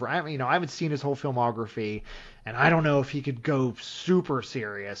ton of, I haven't seen his whole filmography, and I don't know if he could go super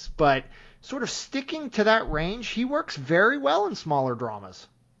serious, but sort of sticking to that range, he works very well in smaller dramas,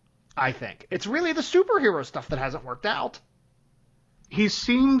 I think. It's really the superhero stuff that hasn't worked out. He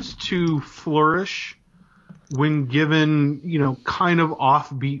seems to flourish when given, kind of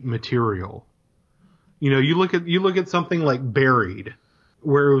offbeat material. You look at something like Buried,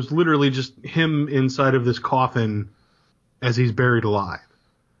 where it was literally just him inside of this coffin as he's buried alive.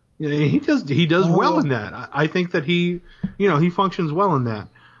 He does well in that. I think that he functions well in that.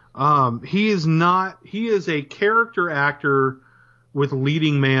 He is a character actor with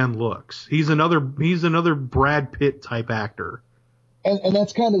leading man looks. He's another Brad Pitt type actor. And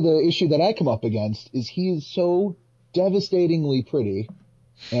that's kind of the issue that I come up against is he is so devastatingly pretty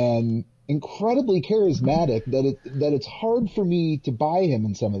and incredibly charismatic that it's hard for me to buy him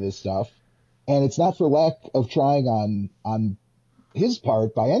in some of this stuff. And it's not for lack of trying on his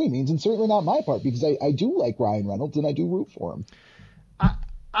part by any means, and certainly not my part, because I do like Ryan Reynolds and I do root for him.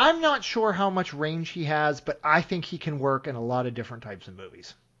 I'm not sure how much range he has, but I think he can work in a lot of different types of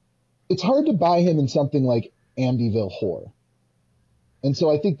movies. It's hard to buy him in something like Amityville Horror. And so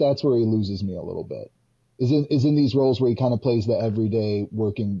I think that's where he loses me a little bit. Is in these roles where he kind of plays the everyday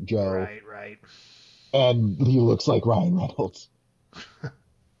working Joe. Right. And he looks like Ryan Reynolds.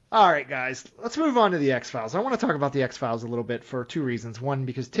 All right, guys, let's move on to the X-Files. I want to talk about the X-Files a little bit for two reasons. One,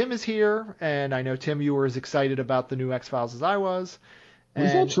 because Tim is here, and I know, Tim, you were as excited about the new X-Files as I was.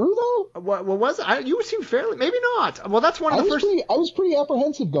 Was that true, though? What was it? You seem fairly... Maybe not. Well, that's one of the first... I was pretty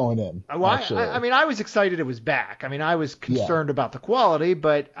apprehensive going in, actually. I mean, I was excited it was back. I mean, I was concerned about the quality,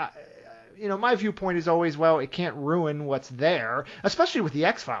 but... my viewpoint is always, well, it can't ruin what's there, especially with the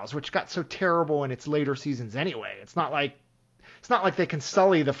X-Files, which got so terrible in its later seasons anyway. It's not like they can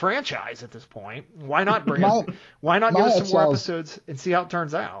sully the franchise at this point. Why not give us some more episodes and see how it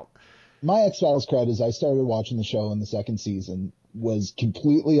turns out? My X-Files cred is I started watching the show in the second season, was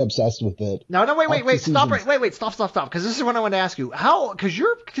completely obsessed with it. No, wait, stop, because this is what I want to ask you. Because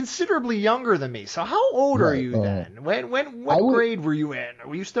you're considerably younger than me, so how old are you then? What grade were you in?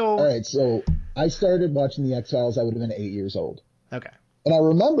 Were you still... All right, so I started watching the X-Files, I would have been 8 years old. Okay. And I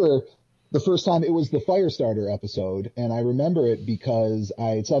remember the first time it was the Firestarter episode, and I remember it because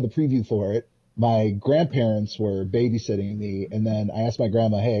I saw the preview for it. My grandparents were babysitting me, and then I asked my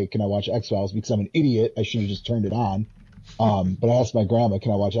grandma, hey, can I watch X-Files? Because I'm an idiot, I should have just turned it on. But I asked my grandma,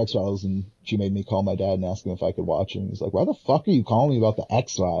 can I watch X-Files? And she made me call my dad and ask him if I could watch it. And he's like, why the fuck are you calling me about the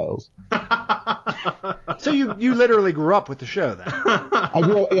X-Files? So you literally grew up with the show then?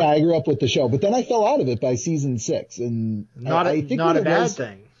 I grew up with the show, but then I fell out of it by season 6. And not a bad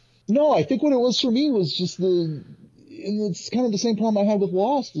thing. No, I think what it was for me was just and it's kind of the same problem I had with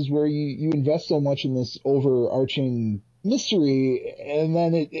Lost, is where you invest so much in this overarching mystery, and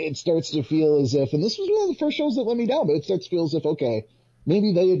then it starts to feel as if, and this was one of the first shows that let me down, but it starts to feel as if, okay,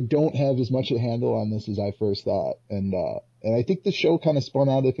 maybe they don't have as much a handle on this as I first thought. And I think the show kind of spun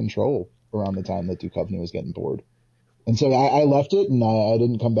out of control around the time that Duchovny was getting bored. And so I left it, and I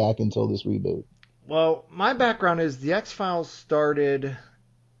didn't come back until this reboot. Well, my background is the X-Files started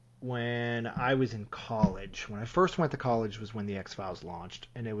when I was in college. When I first went to college was when the X-Files launched,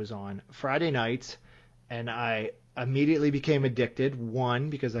 and it was on Friday nights, and I immediately became addicted. One,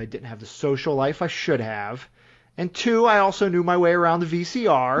 because I didn't have the social life I should have, and two, I also knew my way around the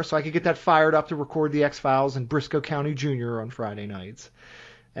VCR, so I could get that fired up to record the X-Files in Briscoe County Jr. on Friday nights.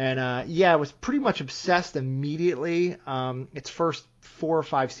 And I was pretty much obsessed immediately. Its first 4 or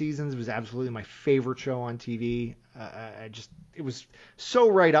 5 seasons was absolutely my favorite show on TV. It was so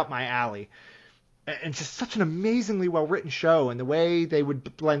right up my alley. And just such an amazingly well-written show, and the way they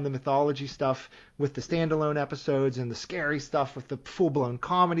would blend the mythology stuff with the standalone episodes and the scary stuff with the full-blown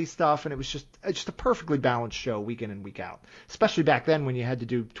comedy stuff, and it was just a perfectly balanced show week in and week out, especially back then when you had to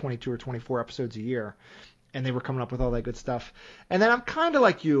do 22 or 24 episodes a year, and they were coming up with all that good stuff. And then I'm kind of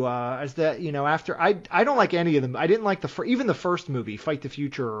like you, as that, after I don't like any of them. I didn't like even the first movie, Fight the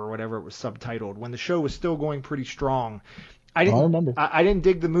Future or whatever it was subtitled, when the show was still going pretty strong. I remember. I didn't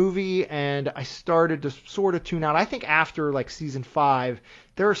dig the movie, and I started to sort of tune out. I think after like season 5,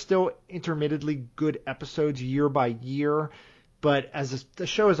 there are still intermittently good episodes year by year, but as the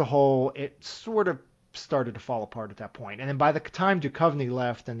show as a whole, it sort of started to fall apart at that point. And then by the time Duchovny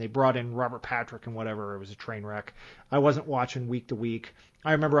left and they brought in Robert Patrick and whatever, it was a train wreck. I wasn't watching week to week.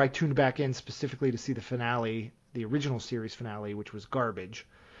 I remember I tuned back in specifically to see the finale, the original series finale, which was garbage.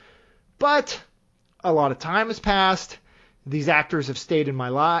 But a lot of time has passed. These actors have stayed in my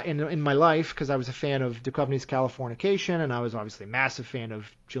life because I was a fan of Duchovny's Californication, and I was obviously a massive fan of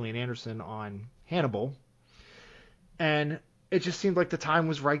Gillian Anderson on Hannibal. And it just seemed like the time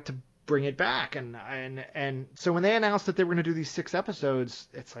was right to bring it back. And so when they announced that they were going to do these 6 episodes,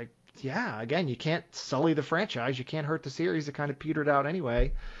 it's like, yeah, again, you can't sully the franchise. You can't hurt the series. It kind of petered out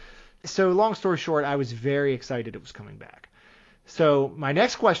anyway. So long story short, I was very excited it was coming back. So my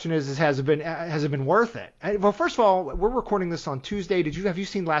next question is has it been worth it? Well, first of all, we're recording this on Tuesday. Have you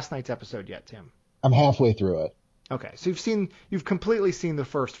seen last night's episode yet, Tim? I'm halfway through it. Okay, so you've completely seen the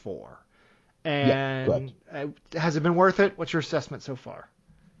first 4. And has it been worth it? What's your assessment so far?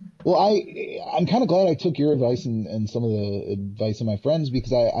 Well, I'm kind of glad I took your advice and some of the advice of my friends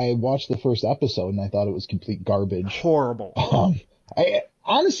because I watched the first episode and I thought it was complete garbage. Horrible. I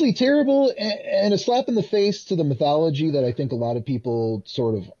honestly terrible and a slap in the face to the mythology that I think a lot of people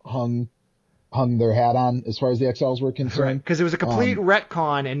sort of hung their hat on as far as the X-Files were concerned. Because it was a complete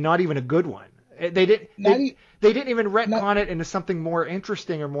retcon and not even a good one. They didn't even retcon it into something more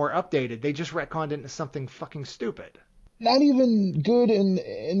interesting or more updated. They just retconned it into something fucking stupid. Not even good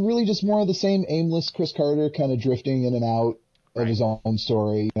and really just more of the same aimless Chris Carter kind of drifting in and out of his own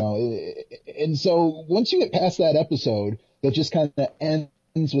story, you know. And so once you get past that episode that just kind of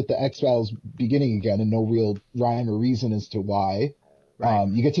ends with the X-Files beginning again and no real rhyme or reason as to why,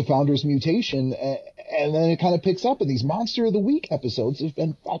 you get to Founder's Mutation and then it kind of picks up, and these Monster of the Week episodes have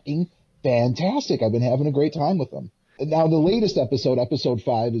been fucking fantastic. I've been having a great time with them. And now the latest episode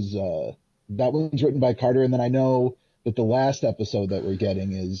 5 is that one's written by Carter, and then I know that the last episode that we're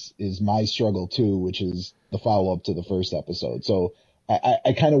getting is My Struggle 2, which is the follow-up to the first episode. So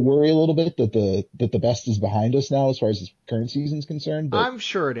I kind of worry a little bit that the best is behind us now as far as this current season's concerned. But I'm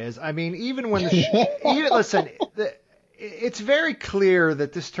sure it is. I mean, even when listen, it's very clear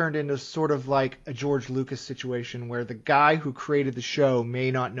that this turned into sort of like a George Lucas situation where the guy who created the show may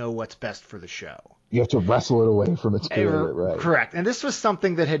not know what's best for the show. You have to wrestle it away from its creator, right? Correct. And this was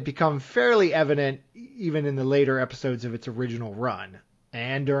something that had become fairly evident even in the later episodes of its original run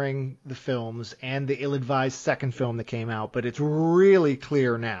and during the films and the ill-advised second film that came out. But it's really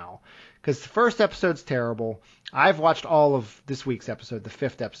clear now because the first episode's terrible. I've watched all of this week's episode, the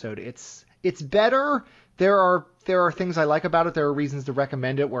 5th episode. It's better. There are things I like about it. There are reasons to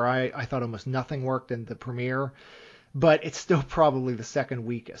recommend it where I thought almost nothing worked in the premiere. But it's still probably the second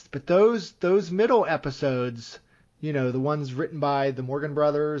weakest. But those middle episodes, you know, the ones written by the Morgan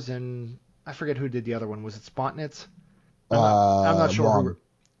brothers and I forget who did the other one. Was it Spotnitz? I'm not sure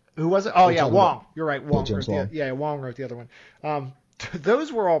who was it. Oh yeah, Wong. You're right. Wong wrote Wong wrote the other one.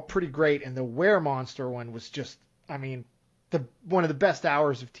 Those were all pretty great, and the Were Monster one was just, I mean, one of the best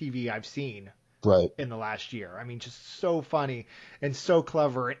hours of TV I've seen. Right. In the last year. I mean, just so funny and so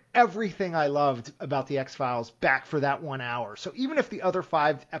clever and everything I loved about the X-Files back for that 1 hour. So even if the other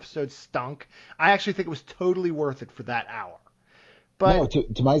 5 episodes stunk, I actually think it was totally worth it for that hour. But no,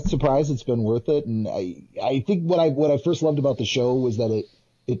 to my surprise, it's been worth it. And I think what I first loved about the show was that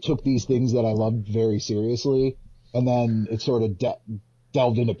it took these things that I loved very seriously, and then it sort of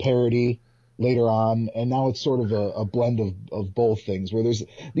delved into parody later on, and now it's sort of a blend of both things, where there's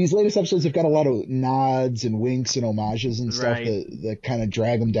these latest episodes have got a lot of nods and winks and homages and stuff that kind of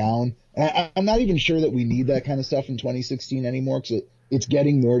drag them down. And I'm not even sure that we need that kind of stuff in 2016 anymore, because it's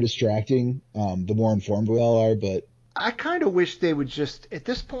getting more distracting the more informed we all are. But I kind of wish they would just, at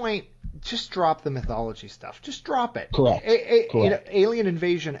this point, just drop the mythology stuff. Just drop it. Correct. Correct. Alien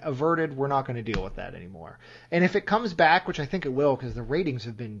invasion averted. We're not going to deal with that anymore. And if it comes back, which I think it will, because the ratings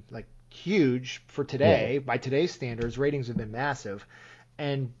have been like huge for today. By today's standards, ratings have been massive,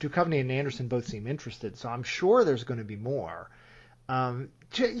 and Duchovny and Anderson both seem interested, so I'm sure there's going to be more.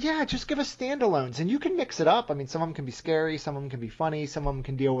 Just give us standalones, and you can mix it up. I mean, some of them can be scary, some of them can be funny, some of them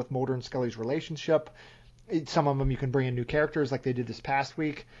can deal with Mulder and Scully's relationship, some of them you can bring in new characters like they did this past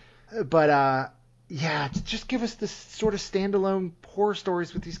week. But just give us this sort of standalone horror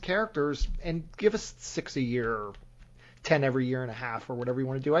stories with these characters, and give us 6 a year, or 10 every year and a half, or whatever you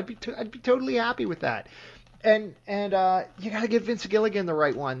want to do. I'd be totally happy with that. And you got to get Vince Gilligan the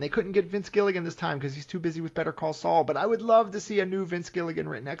right one. They couldn't get Vince Gilligan this time because he's too busy with Better Call Saul. But I would love to see a new Vince Gilligan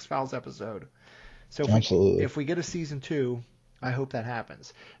written X-Files episode. So if we get a season 2, I hope that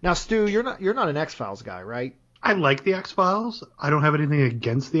happens. Now, Stu, you're not an X-Files guy, right? I like the X-Files. I don't have anything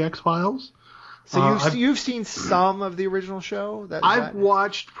against the X-Files. So you've seen some of the original show? I've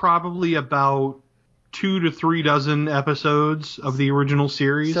watched probably about 2 to 3 dozen episodes of the original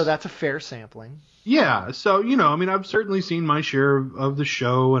series. So that's a fair sampling. Yeah. So, I mean, I've certainly seen my share of the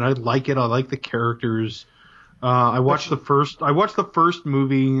show, and I like it. I like the characters. I watched the first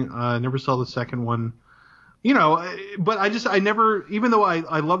movie. I never saw the second one. But I never, even though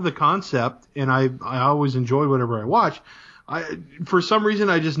I love the concept and I always enjoy whatever I watch, for some reason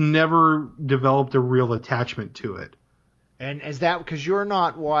I just never developed a real attachment to it. And is that because you're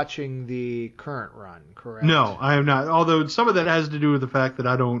not watching the current run, correct? No, I am not. Although some of that has to do with the fact that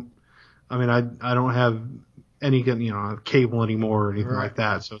I don't have any, cable anymore or anything like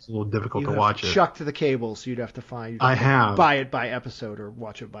that, so it's a little difficult to watch it. Chuck to the cable, so you'd have to buy it by episode or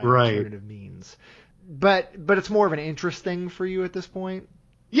watch it by alternative means. But it's more of an interest thing for you at this point?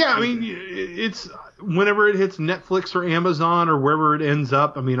 Yeah, I mean, it's whenever it hits Netflix or Amazon or wherever it ends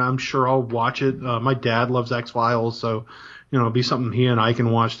up, I mean, I'm sure I'll watch it. My dad loves X-Files, so, it'll be something he and I can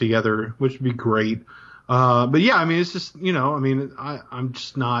watch together, which would be great. But yeah, I mean, it's just, I'm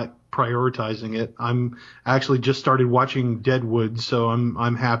just not prioritizing it. I'm actually just started watching Deadwood, so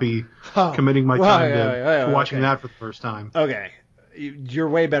I'm happy committing my time to watching that for the first time. Okay. You're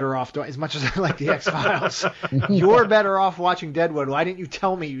way better off doing, as much as I like the X-Files. You're better off watching Deadwood. Why didn't you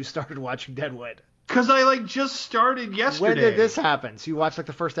tell me you started watching Deadwood? Because I just started yesterday. When did this happen? So you watched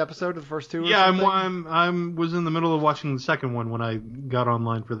the first episode of the first two? Yeah, I was in the middle of watching the second one when I got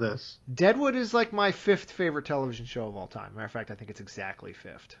online for this. Deadwood is my fifth favorite television show of all time. Matter of fact, I think it's exactly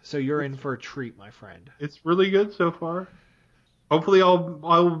fifth. So you're in for a treat, my friend. It's really good so far. Hopefully,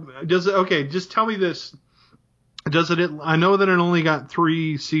 just tell me this. I know that it only got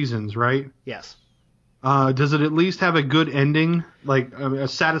 3 seasons, right? Yes. Does it at least have a good ending, a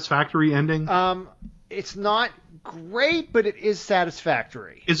satisfactory ending? It's not great, but it is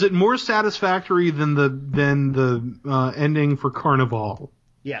satisfactory. Is it more satisfactory than the ending for Carnival?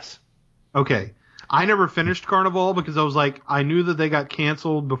 Yes. Okay. I never finished Carnival because I knew that they got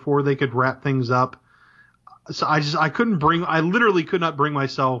canceled before they could wrap things up. So I literally could not bring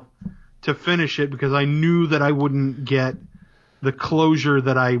myself to finish it because I knew that I wouldn't get the closure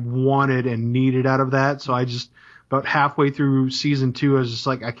that I wanted and needed out of that. So I just, about halfway through season 2, I was just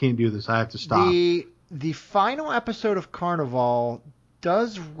I can't do this. I have to stop. The final episode of Carnival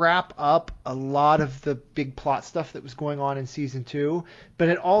does wrap up a lot of the big plot stuff that was going on in season 2, but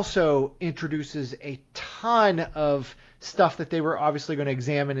it also introduces a ton of stuff that they were obviously going to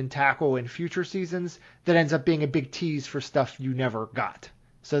examine and tackle in future seasons that ends up being a big tease for stuff you never got.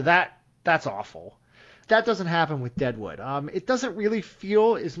 So that's awful. That doesn't happen with Deadwood. It doesn't really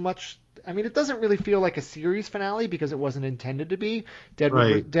feel as much. I mean, it doesn't really feel like a series finale because it wasn't intended to be.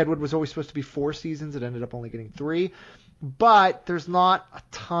 Deadwood was always supposed to be 4 seasons. It ended up only getting 3. But there's not a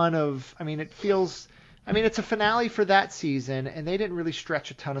ton of. I mean, it's a finale for that season, and they didn't really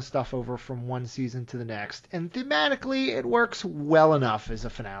stretch a ton of stuff over from one season to the next. And thematically, it works well enough as a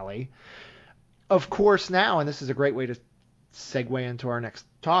finale. Of course, now, and this is a great way to segue into our next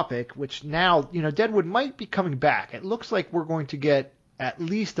topic, which now, Deadwood might be coming back. It looks like we're going to get at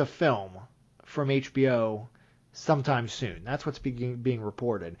least a film from HBO sometime soon. That's what's being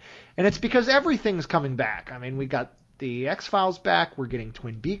reported. And it's because everything's coming back. I mean, we got the X-Files back. We're getting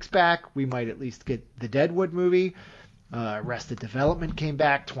Twin Peaks back. We might at least get the Deadwood movie. Arrested Development came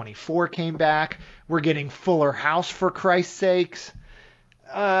back. 24 came back. We're getting Fuller House, for Christ's sakes.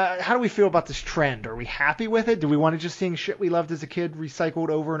 How do we feel about this trend? Are we happy with it? Do we want to just seeing shit we loved as a kid recycled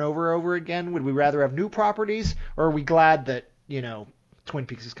over and over and over again? Would we rather have new properties? Or are we glad that, Twin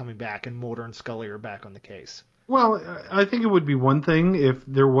Peaks is coming back and Mulder and Scully are back on the case? Well, I think it would be one thing if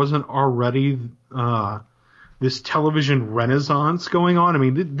there wasn't already this television renaissance going on. I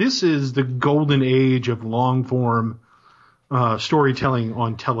mean, this is the golden age of long-form storytelling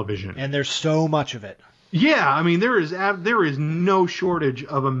on television. And there's so much of it. Yeah, I mean, there is no shortage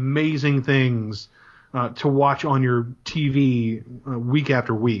of amazing things to watch on your TV week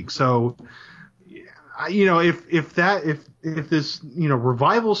after week. So, if this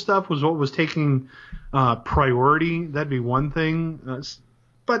revival stuff was what was taking priority, that'd be one thing.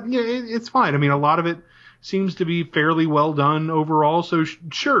 But it's fine. I mean, a lot of it seems to be fairly well done overall. So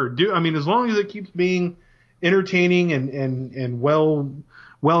sure, as long as it keeps being entertaining and well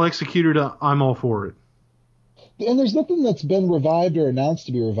executed, I'm all for it. And there's nothing that's been revived or announced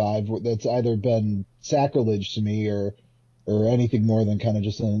to be revived that's either been sacrilege to me or anything more than kind of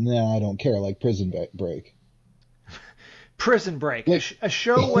just I don't care, like Prison Break. Prison Break, a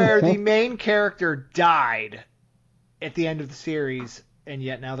show where the main character died at the end of the series, and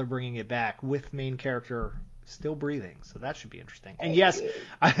yet now they're bringing it back with main character still breathing. So that should be interesting. And yes,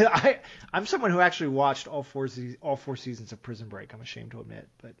 I'm someone who actually watched all four seasons of Prison Break. I'm ashamed to admit,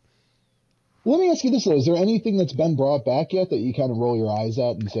 but. Let me ask you this, though. Is there anything that's been brought back yet that you kind of roll your eyes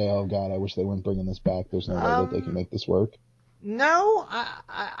at and say, oh, God, I wish they weren't bringing this back. There's no way that they can make this work? No,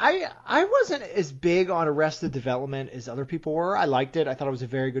 I wasn't as big on Arrested Development as other people were. I liked it. I thought it was a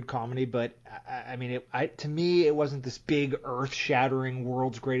very good comedy, but to me, it wasn't this big, earth-shattering,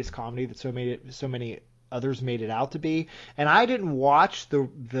 world's greatest comedy that so many others made it out to be. And I didn't watch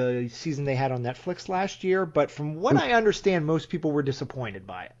the season they had on Netflix last year, but from what I understand, most people were disappointed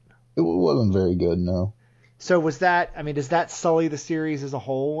by it. It wasn't very good, no. So does that sully the series as a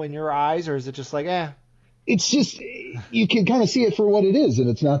whole in your eyes, or is it just It's just, you can kind of see it for what it is, and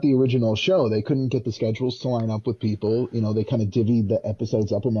it's not the original show. They couldn't get the schedules to line up with people. They kind of divvied the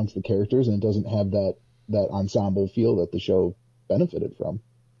episodes up amongst the characters, and it doesn't have that ensemble feel that the show benefited from.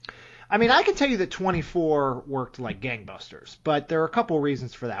 I mean, I can tell you that 24 worked like gangbusters, but there are a couple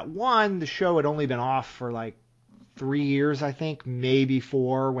reasons for that. One, the show had only been off for like 3 years, I think, maybe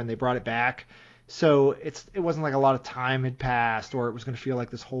 4 when they brought it back. So it wasn't like a lot of time had passed, or it was going to feel like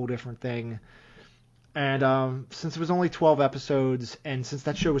this whole different thing. And since it was only 12 episodes, and since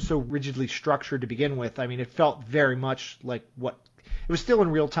that show was so rigidly structured to begin with, I mean, it felt very much like what it was still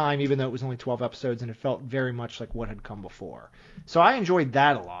in real time, even though it was only 12 episodes, and it felt very much like what had come before. So I enjoyed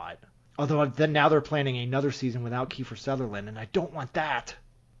that a lot. Although then now they're planning another season without Kiefer Sutherland, and I don't want that.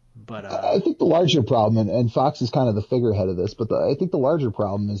 But I think the larger problem, and Fox is kind of the figurehead of this, but I think the larger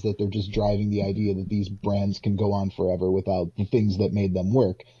problem is that they're just driving the idea that these brands can go on forever without the things that made them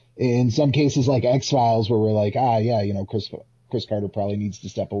work. In some cases, like X-Files, where we're like, Chris Carter probably needs to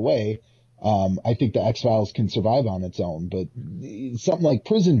step away. I think the X-Files can survive on its own, but something like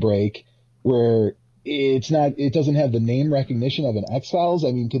Prison Break, where it doesn't have the name recognition of an X-Files.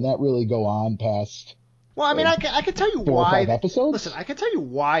 I mean, can that really go on past? Well, I mean, I can tell you 4 or why. 5 episodes? Listen, I can tell you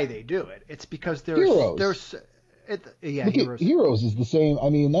why they do it. It's because Heroes. Heroes. Heroes is the same. I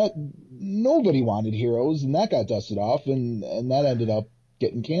mean, that nobody wanted Heroes, and that got dusted off, and that ended up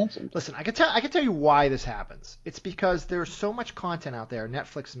getting canceled. Listen, I can tell you why this happens. It's because there's so much content out there.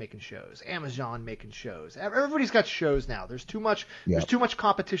 Netflix is making shows, Amazon making shows. Everybody's got shows now. There's too much. Yep. There's too much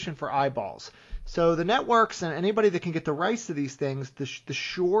competition for eyeballs. So the networks and anybody that can get the rights to these things, the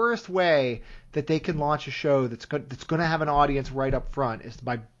surest way that they can launch a show that's going to have an audience right up front is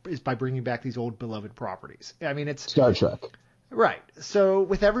by bringing back these old beloved properties. I mean, it's Star Trek. Right. So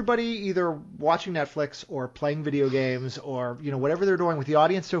with everybody either watching Netflix or playing video games or, whatever they're doing with the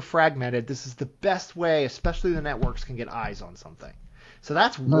audience so fragmented, this is the best way, especially the networks, can get eyes on something. So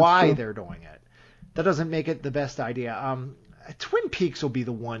that's why true. they're doing it. That doesn't make it the best idea. Twin Peaks will be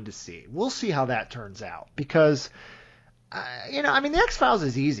the one to see. We'll see how that turns out because, the X-Files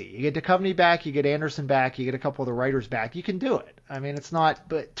is easy. You get Duchovny back, you get Anderson back, you get a couple of the writers back. You can do it. I mean, it's not –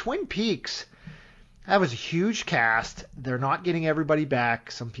 but Twin Peaks – that was a huge cast. They're not getting everybody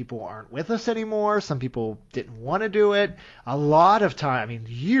back. Some people aren't with us anymore. Some people didn't want to do it. A lot of time,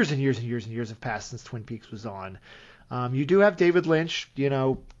 years and years and years and years have passed since Twin Peaks was on. You do have David Lynch,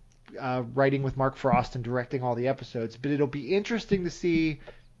 writing with Mark Frost and directing all the episodes, but it'll be interesting to see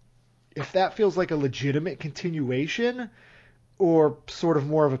if that feels like a legitimate continuation or sort of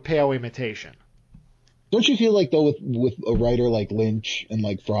more of a pale imitation. Don't you feel like, though, with a writer like Lynch and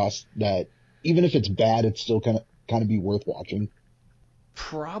like Frost, that even if it's bad, it's still kind of be worth watching?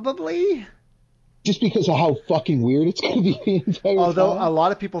 Probably. Just because of how fucking weird it's going to be the entire Although time. a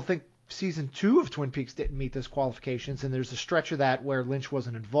lot of people think season 2 of Twin Peaks didn't meet those qualifications, and there's a stretch of that where Lynch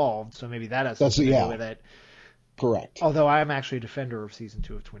wasn't involved, so maybe that has something to do with it. Correct. Although I am actually a defender of season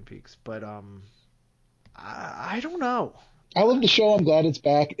 2 of Twin Peaks, but I don't know. I love the show. I'm glad it's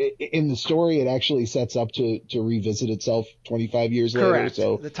back. In the story, it actually sets up to revisit itself 25 years Correct. later.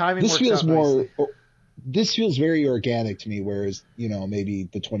 So the timing this works feels out more. nicely. This feels very organic to me, whereas maybe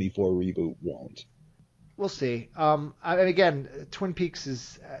the 24 reboot won't. We'll see. Again, Twin Peaks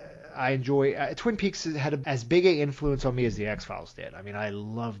is. I enjoy. Twin Peaks had as big an influence on me as the X-Files did. I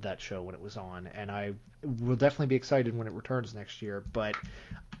loved that show when it was on, and I will definitely be excited when it returns next year. But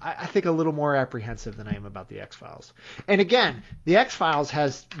I think a little more apprehensive than I am about the X-Files. And again, the X-Files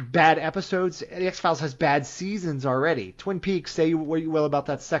has bad episodes. The X-Files has bad seasons already. Twin Peaks, say what you will about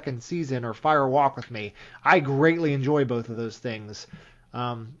that second season, or Fire Walk with Me. I greatly enjoy both of those things.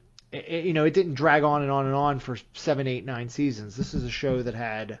 It didn't drag on and on and on for 7, 8, 9 seasons. This is a show that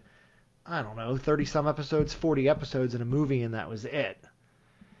had, 30-some episodes, 40 episodes in a movie, and that was it.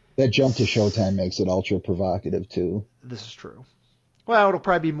 That jump to Showtime makes it ultra provocative, too. This is true. Well, it'll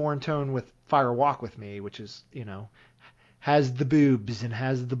probably be more in tone with Fire Walk with Me, which is, has the boobs and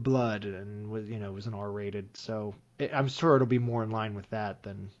has the blood and was an R-rated. So I'm sure it'll be more in line with that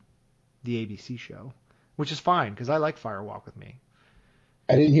than the ABC show, which is fine because I like Fire Walk with Me.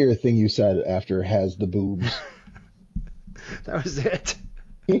 I didn't hear a thing you said after has the boobs. That was it.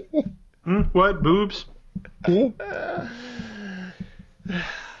 What? Boobs?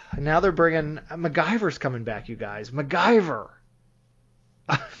 Now they're bringing MacGyver's coming back, you guys. MacGyver.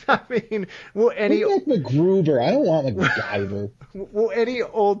 Will any MacGruber? I don't want MacGyver. Will any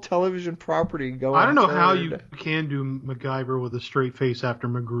old television property go? I don't know how you can do MacGyver with a straight face after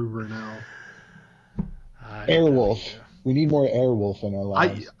MacGruber now. Airwolf. We need more Airwolf in our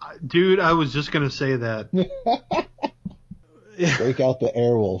lives. Dude, I was just gonna say that. Break out the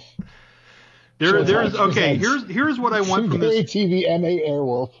Airwolf. Here's what I want from this TV MA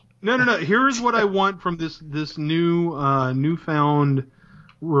Airwolf. No. Here's what I want from this newfound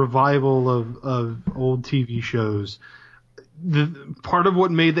revival of old TV shows. the part of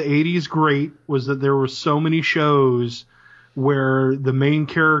what made the 80s great was that there were so many shows where the main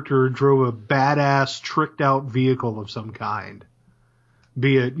character drove a badass, tricked out vehicle of some kind.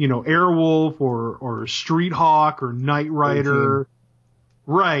 Be it, Airwolf or Street Hawk or Knight Rider.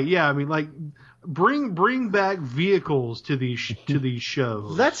 Right, yeah, I mean, like, bring back vehicles to these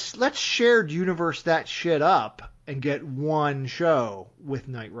shows. Let's shared universe that shit up and get one show with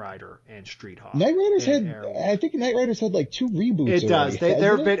Knight Rider and Street Hawk. I think Knight Rider's had like 2 reboots. It does.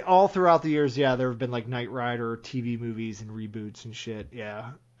 There have been all throughout the years. Yeah, there have been like Knight Rider TV movies and reboots and shit. Yeah.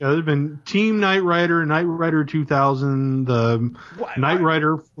 There's been Team Knight Rider, Knight Rider 2000, Knight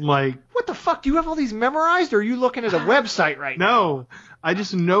Rider from like. What the fuck? Do you have all these memorized, or are you looking at a website right now? No, I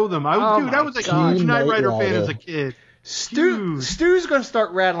just know them. I was a huge Knight Rider fan as a kid. Stu's going to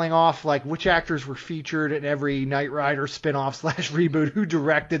start rattling off like which actors were featured in every Knight Rider spinoff / reboot, who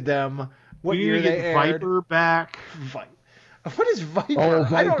directed them, what year they aired. Viper back. What is Viper? Oh,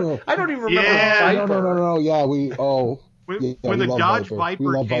 Viper. I don't even remember Viper. No. Yeah, When the Dodge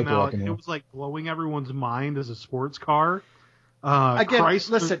Viper came out, it was like blowing everyone's mind as a sports car. Again, Chrysler,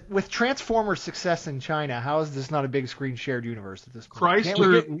 listen, with Transformers' success in China, how is this not a big screen shared universe at this point?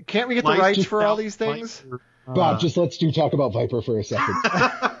 Can't we get the rights for all these things? Bob, just let's talk about Viper for a second.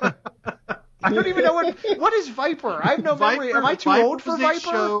 I don't even know what is Viper. I have no memory. Am I too old for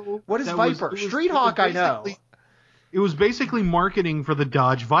Viper? What is Viper? Street Hawk, I know. It was basically marketing for the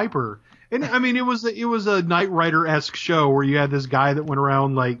Dodge Viper. And I mean, it was a Knight Rider-esque show where you had this guy that went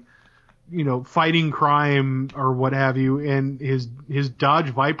around like, fighting crime or what have you, and his Dodge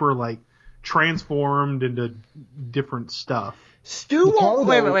Viper like transformed into different stuff. Stu won't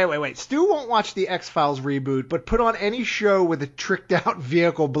wait. Stu won't watch the X-Files reboot, but put on any show with a tricked out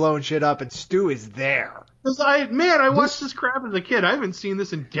vehicle blowing shit up, and Stu is there. I watched this crap as a kid. I haven't seen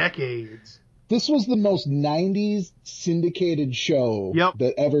this in decades. This was the most 90s syndicated show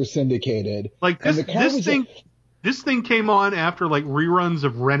that ever syndicated. Like this thing came on after like reruns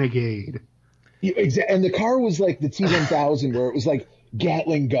of Renegade. Exactly, and the car was like the T1000, where it was like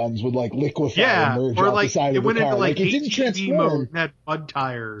Gatling guns would like liquefy and merge out the side of the car. Into, it didn't transform. Mode and had mud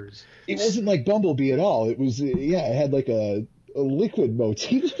tires. It wasn't like Bumblebee at all. It was it had like a liquid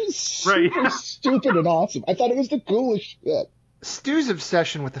motif. It was super stupid and awesome. I thought it was the coolest shit. Stu's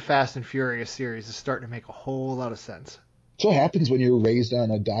obsession with the Fast and Furious series is starting to make a whole lot of sense. That's what happens when you're raised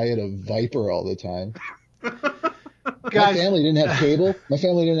on a diet of Viper all the time. Guys, my family didn't have cable. My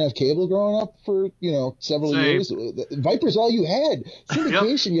family didn't have cable growing up for several years. Viper's all you had.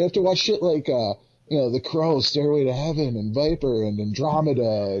 Syndication. You have to watch shit like The Crow, Stairway to Heaven, and Viper, and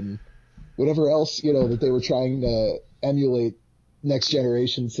Andromeda, and whatever else that they were trying to emulate next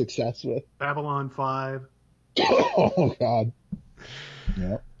generation success with. Babylon 5. Oh God.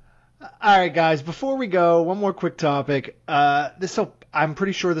 Yeah. All right, guys. Before we go, one more quick topic. I'm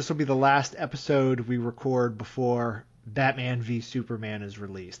pretty sure this will be the last episode we record before Batman v Superman is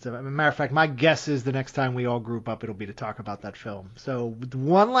released. As a matter of fact, my guess is the next time we all group up, it'll be to talk about that film. So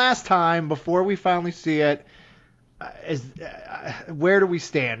one last time before we finally see it, where do we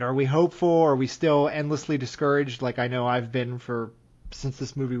stand? Are we hopeful? Are we still endlessly discouraged, like I know I've been since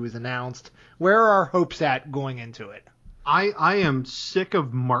this movie was announced? Where are our hopes at going into it? I am sick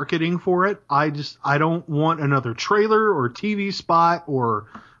of marketing for it. I don't want another trailer or TV spot or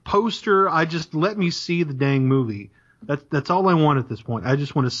poster. Let me see the dang movie. That's all I want at this point. I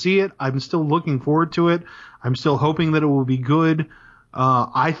just want to see it. I'm still looking forward to it. I'm still hoping that it will be good.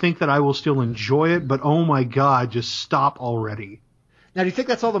 I think that I will still enjoy it, but oh my God, just stop already. Now, do you think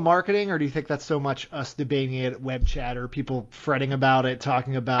that's all the marketing, or do you think that's so much us debating it at web chat, or people fretting about it,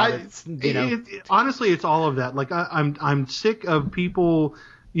 talking about it? Honestly, it's all of that. Like I'm sick of people,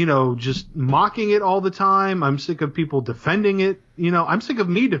 just mocking it all the time. I'm sick of people defending it. I'm sick of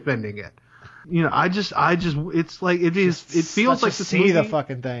me defending it. It's like it is. It feels like this movie. The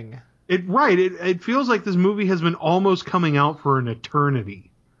fucking thing. It feels like this movie has been almost coming out for an eternity.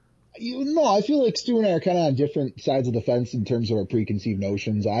 I feel like Stu and I are kind of on different sides of the fence in terms of our preconceived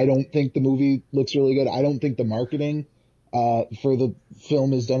notions. I don't think the movie looks really good. I don't think the marketing for the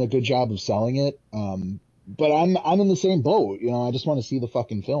film has done a good job of selling it. But I'm in the same boat. I just want to see the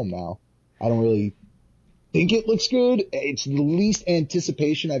fucking film now. I don't really think it looks good. It's the least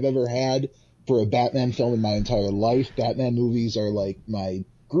anticipation I've ever had for a Batman film in my entire life. Batman movies are like my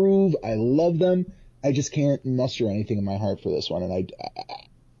groove. I love them. I just can't muster anything in my heart for this one. And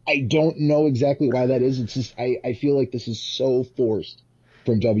I don't know exactly why that is. It's just I feel like this is so forced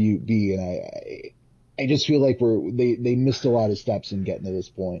from WB, and I just feel like they missed a lot of steps in getting to this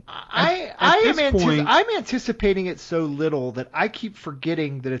point. I'm anticipating it so little that I keep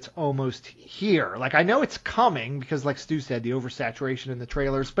forgetting that it's almost here. Like, I know it's coming because, like Stu said, the oversaturation in the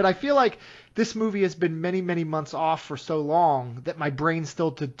trailers, but I feel like this movie has been many, many months off for so long that my brain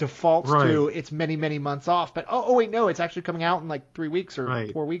still defaults to it's many, many months off. But wait, no, it's actually coming out in like 3 weeks or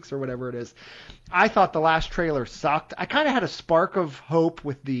 4 weeks or whatever it is. I thought the last trailer sucked. I kind of had a spark of hope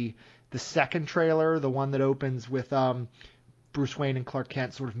with the second trailer, the one that opens with Bruce Wayne and Clark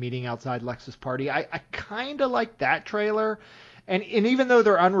Kent sort of meeting outside Lex's party. I kind of like that trailer. And even though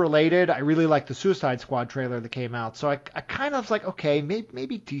they're unrelated, I really like the Suicide Squad trailer that came out. So I kind of was like, okay,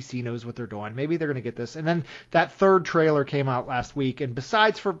 maybe DC knows what they're doing. Maybe they're going to get this. And then that third trailer came out last week. And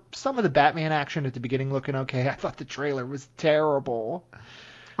besides for some of the Batman action at the beginning looking okay, I thought the trailer was terrible.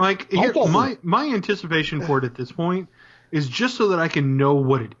 Like, here, my anticipation for it at this point is just so that I can know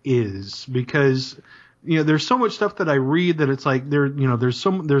what it is, because there's so much stuff that I read that it's like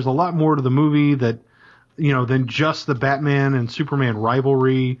there's a lot more to the movie that than just the Batman and Superman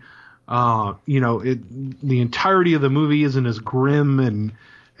rivalry. The entirety of the movie isn't as grim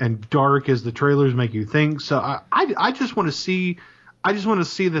and dark as the trailers make you think. So I just want to see. I just want to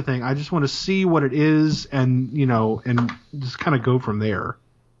see the thing. I just want to see what it is, and and just kind of go from there.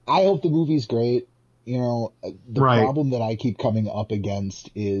 I hope the movie's great. The problem that I keep coming up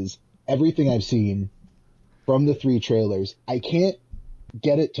against is everything I've seen from the 3 trailers. I can't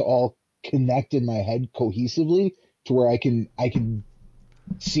get it to all connect in my head cohesively to where I can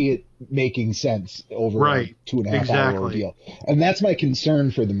see it making sense over a 2.5 hour ordeal. And that's my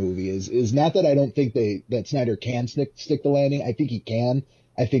concern for the movie is not that I don't think that Snyder can stick the landing. I think he can.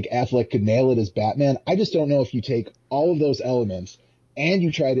 I think Affleck could nail it as Batman. I just don't know if you take all of those elements and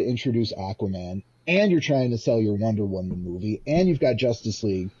you try to introduce Aquaman, and you're trying to sell your Wonder Woman movie, and you've got Justice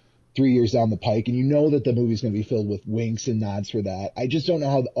League 3 years down the pike, and you know that the movie's going to be filled with winks and nods for that. I just don't know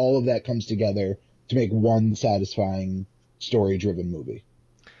how all of that comes together to make one satisfying, story-driven movie.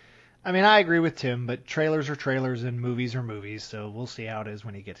 I mean, I agree with Tim, but trailers are trailers and movies are movies, so we'll see how it is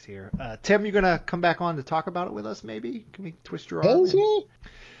when he gets here. Tim, you going to come back on to talk about it with us, maybe? Can we twist your arm? Hells yeah.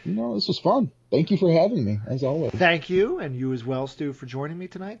 This was fun. Thank you for having me, as always. Thank you, and you as well, Stu, for joining me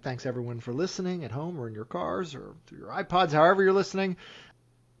tonight. Thanks, everyone, for listening at home or in your cars or through your iPods, however you're listening.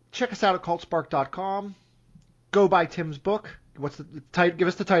 Check us out at cultspark.com. Go buy Tim's book. What's the title? Give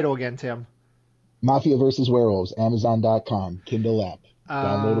us the title again, Tim. Mafia vs. Werewolves, Amazon.com, Kindle app.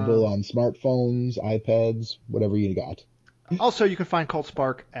 Downloadable on smartphones, iPads, whatever you got. Also, you can find Cult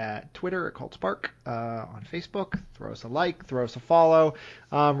Spark at Twitter at Cult Spark, on Facebook. Throw us a like, throw us a follow.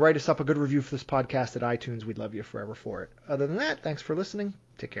 Write us up a good review for this podcast at iTunes. We'd love you forever for it. Other than that, thanks for listening.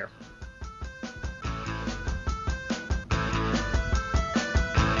 Take care.